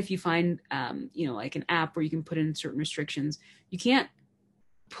 Even if you find, like an app where you can put in certain restrictions, you can't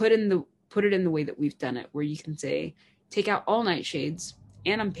put it in the way that we've done it, where you can say, take out all nightshades,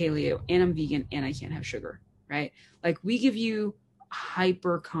 and I'm paleo, and I'm vegan, and I can't have sugar, right? Like we give you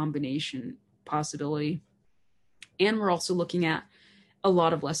hyper combination possibility. And we're also looking at a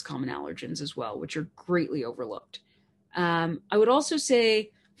lot of less common allergens as well, which are greatly overlooked. I would also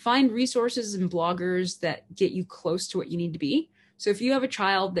say find resources and bloggers that get you close to what you need to be. So if you have a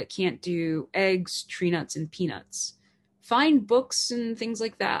child that can't do eggs, tree nuts, and peanuts, find books and things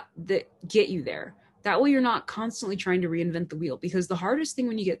like that get you there. That way you're not constantly trying to reinvent the wheel, because the hardest thing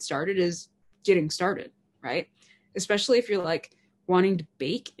when you get started is getting started, right? Especially if you're like wanting to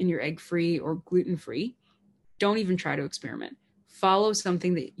bake and you're egg-free or gluten-free. Don't even try to experiment. Follow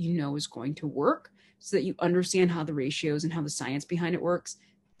something that you know is going to work so that you understand how the ratios and how the science behind it works.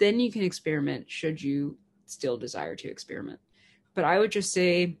 Then you can experiment should you still desire to experiment. But I would just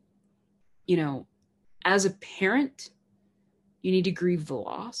say, you know, as a parent, you need to grieve the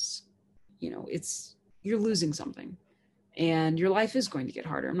loss. You know, you're losing something and your life is going to get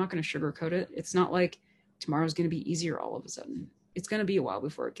harder. I'm not going to sugarcoat it. It's not like tomorrow's going to be easier all of a sudden. It's going to be a while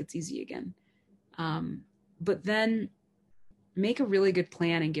before it gets easy again. But then make a really good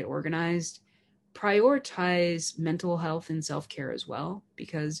plan and get organized. Prioritize mental health and self-care as well,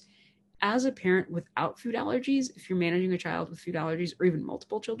 because as a parent without food allergies, if you're managing a child with food allergies or even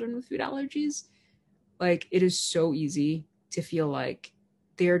multiple children with food allergies, like it is so easy to feel like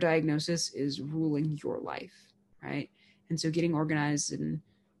their diagnosis is ruling your life, right? And so getting organized and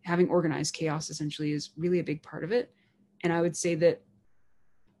having organized chaos essentially is really a big part of it. And I would say that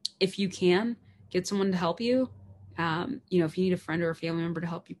if you can get someone to help you, if you need a friend or a family member to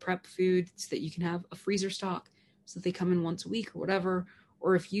help you prep food so that you can have a freezer stock so that they come in once a week or whatever,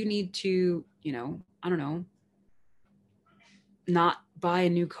 or if you need to, not buy a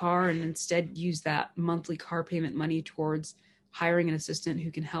new car and instead use that monthly car payment money towards hiring an assistant who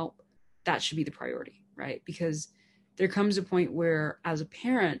can help, that should be the priority, right? Because there comes a point where as a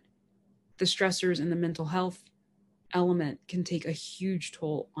parent, the stressors and the mental health element can take a huge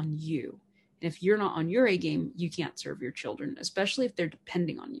toll on you. And if you're not on your A game, you can't serve your children, especially if they're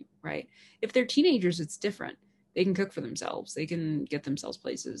depending on you, right? If they're teenagers, it's different. They can cook for themselves. They can get themselves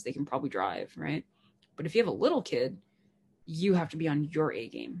places. They can probably drive, right? But if you have a little kid, you have to be on your A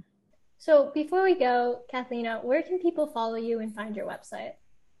game. So before we go, Kathlena, where can people follow you and find your website?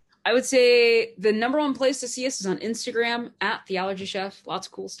 I would say the number one place to see us is on Instagram at The Allergy Chef. Lots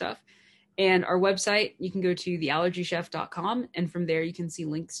of cool stuff. And our website, you can go to theallergychef.com. And from there, you can see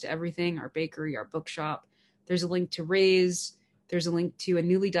links to everything, our bakery, our bookshop. There's a link to Raise. There's a link to a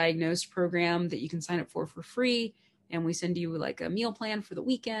newly diagnosed program that you can sign up for free. And we send you like a meal plan for the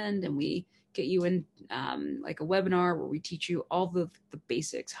weekend. And we get you in like a webinar where we teach you all the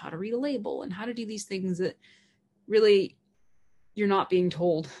basics, how to read a label and how to do these things that really you're not being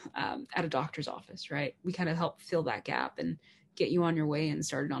told at a doctor's office, right? We kind of help fill that gap and get you on your way and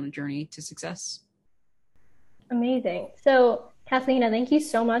started on a journey to success. Amazing. So, Kathlena, thank you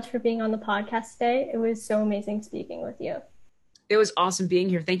so much for being on the podcast today. It was so amazing speaking with you. It was awesome being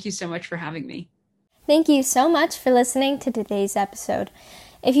here. Thank you so much for having me. Thank you so much for listening to today's episode.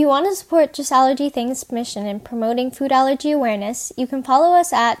 If you want to support Just Allergy Things' mission in promoting food allergy awareness, you can follow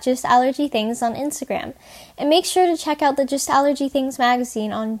us at Just Allergy Things on Instagram. And make sure to check out the Just Allergy Things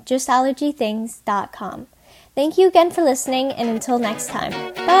magazine on justallergythings.com. Thank you again for listening, and until next time,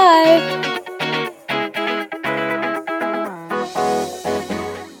 bye!